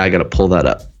 Yeah, I got to pull that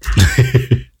up.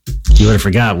 You would have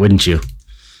forgot, wouldn't you?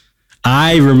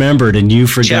 I remembered and you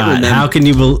forgot. How can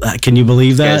you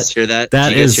believe that? You guys hear that?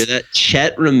 Did you guys hear that?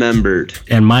 Chet remembered.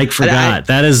 And Mike forgot.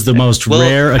 That is the most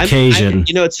rare occasion.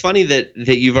 It's funny that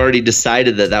you've already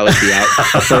decided that was the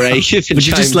outcome. Right? Would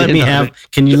you just let me have?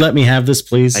 Can you let me have this,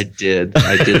 please? I did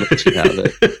let you have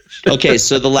it. Okay,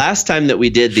 so the last time that we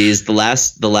did these, the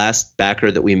last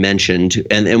backer that we mentioned,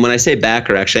 and when I say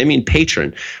backer, actually I mean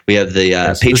patron. We have the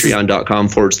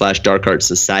patreon.com/Dark Art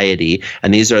Society,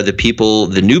 and these are the people,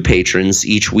 the new patrons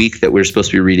each week that we're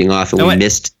supposed to be reading off, and we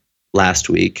missed last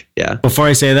week. Yeah. Before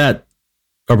you say that,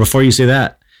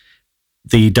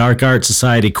 the Dark Art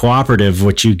Society Cooperative,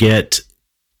 which you get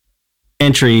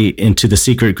entry into the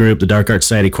secret group, the Dark Art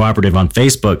Society Cooperative on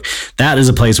Facebook, that is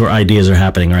a place where ideas are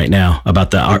happening right now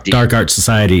about the Dark Art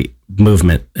Society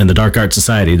movement and the Dark Art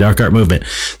Society, Dark Art movement.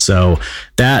 So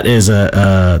that is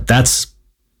that's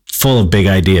full of big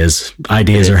ideas.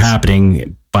 Ideas are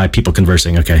happening by people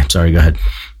conversing. Okay, sorry, go ahead.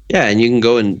 Yeah, and you can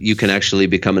go and you can actually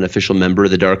become an official member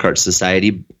of the Dark Art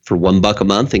Society for $1 a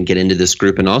month and get into this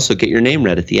group and also get your name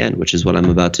read at the end, which is what I'm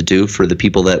about to do for the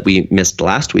people that we missed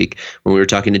last week when we were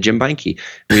talking to Jim Beinke.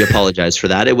 We apologize for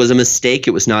that. It was a mistake.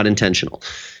 It was not intentional.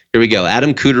 Here we go.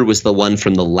 Adam Cooter was the one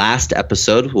from the last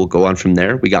episode. We'll go on from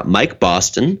there. We got Mike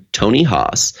Boston, Tony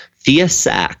Haas, Thea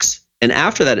Sachs, and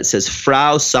after that it says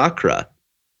Frau Sacra,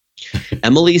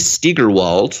 Emily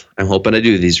Steigerwald, I'm hoping I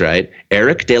do these right,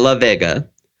 Eric De La Vega,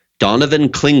 Donovan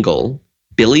Klingel,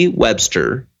 Billy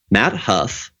Webster, Matt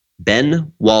Huff,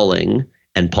 Ben Walling,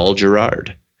 and Paul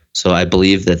Gerard. So I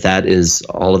believe that is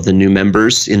all of the new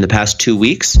members in the past 2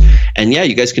 weeks. And yeah,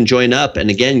 you guys can join up. And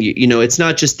again, you know, it's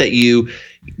not just that you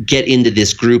get into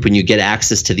this group and you get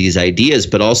access to these ideas,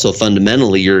 but also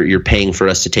fundamentally you're paying for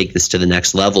us to take this to the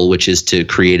next level, which is to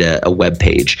create a web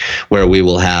page where we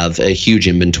will have a huge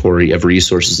inventory of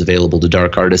resources available to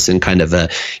dark artists and kind of a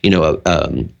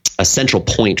central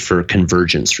point for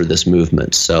convergence for this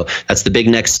movement. So that's the big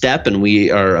next step. And we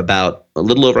are about a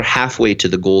little over halfway to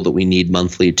the goal that we need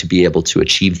monthly to be able to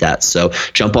achieve that. So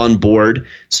jump on board,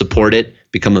 support it,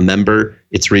 become a member.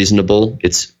 It's reasonable.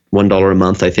 It's $1 a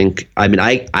month, I think. I mean,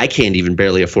 I can't even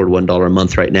barely afford $1 a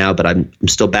month right now, but I'm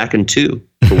still backing two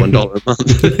for $1 a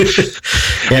month.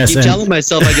 Yes, I keep telling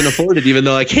myself I can afford it, even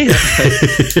though I can't.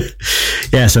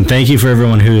 Yes, and thank you for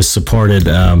everyone who has supported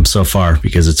so far,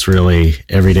 because it's really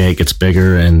every day it gets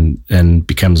bigger and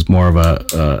becomes more of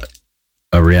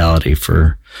a reality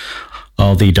for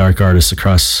all the dark artists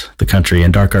across the country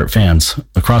and dark art fans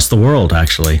across the world.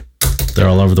 Actually, they're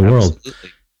all over the world.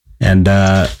 And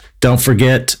don't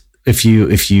forget, if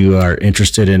you are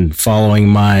interested in following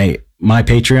my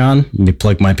Patreon, let me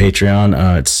plug my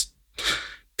Patreon. It's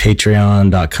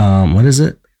patreon.com. What is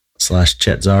it?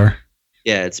 /Chet Zar.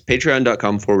 Yeah, it's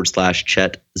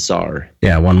patreon.com/Chet Zar.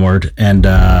 Yeah, one word. And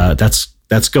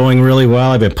that's going really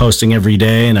well. I've been posting every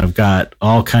day, and I've got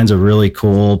all kinds of really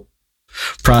cool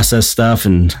process stuff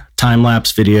and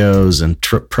time-lapse videos and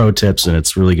pro tips, and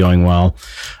it's really going well.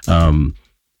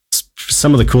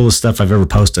 Some of the coolest stuff I've ever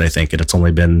posted, I think, and it's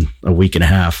only been a week and a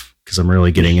half because I'm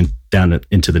really getting down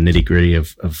into the nitty-gritty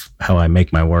of how I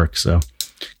make my work. So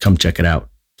come check it out,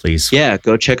 please. Yeah,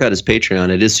 go check out his Patreon.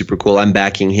 It is super cool. I'm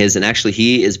backing his, and actually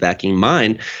he is backing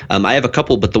mine. I have a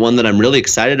couple, but the one that I'm really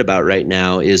excited about right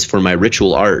now is for my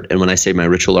ritual art. And when I say my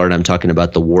ritual art, I'm talking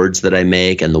about the wards that I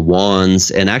make and the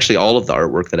wands, and actually all of the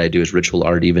artwork that I do is ritual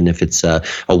art, even if it's a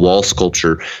wall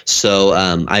sculpture. So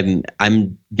I'm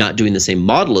not doing the same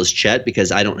model as Chet because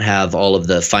I don't have all of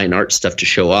the fine art stuff to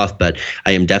show off, but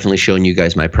I am definitely showing you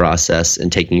guys my process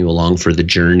and taking you along for the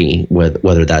journey,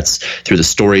 whether that's through the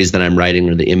stories that I'm writing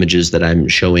or the images that I'm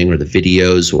showing or the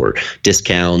videos or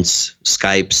discounts,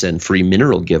 Skypes, and free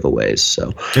mineral giveaways.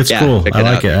 So it's cool. I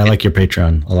like it. I like your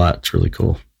Patreon a lot. It's really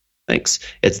cool. Thanks.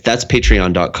 That's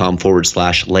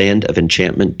patreon.com/Land of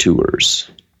Enchantment Tours.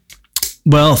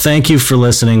 Well, thank you for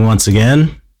listening once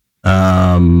again.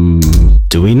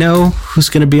 Do we know who's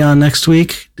going to be on next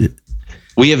week?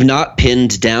 We have not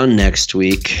pinned down next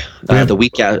week. The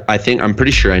week out, I'm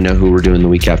pretty sure I know who we're doing the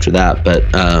week after that. But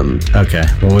okay,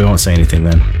 well, we won't say anything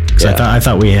then. Because I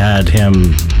thought we had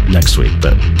him next week,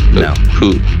 but no.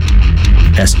 Who?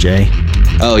 SJ.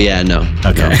 Oh yeah, no.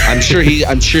 Okay. No. I'm sure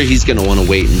he's going to want to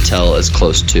wait until as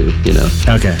close to, you know.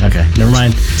 Okay. Never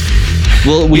mind.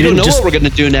 Well, we don't know what we're going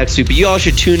to do next week, but you all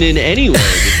should tune in anyway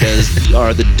because we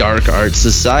are the Dark Art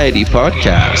Society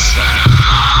podcast.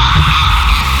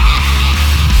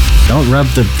 Don't rub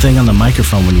the thing on the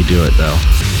microphone when you do it, though.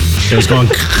 It was going.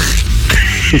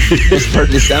 That's part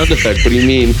of the sound effect. What do you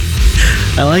mean?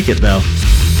 I like it, though.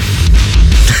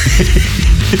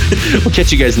 We'll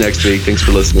catch you guys next week. Thanks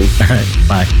for listening. All right.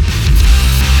 Bye.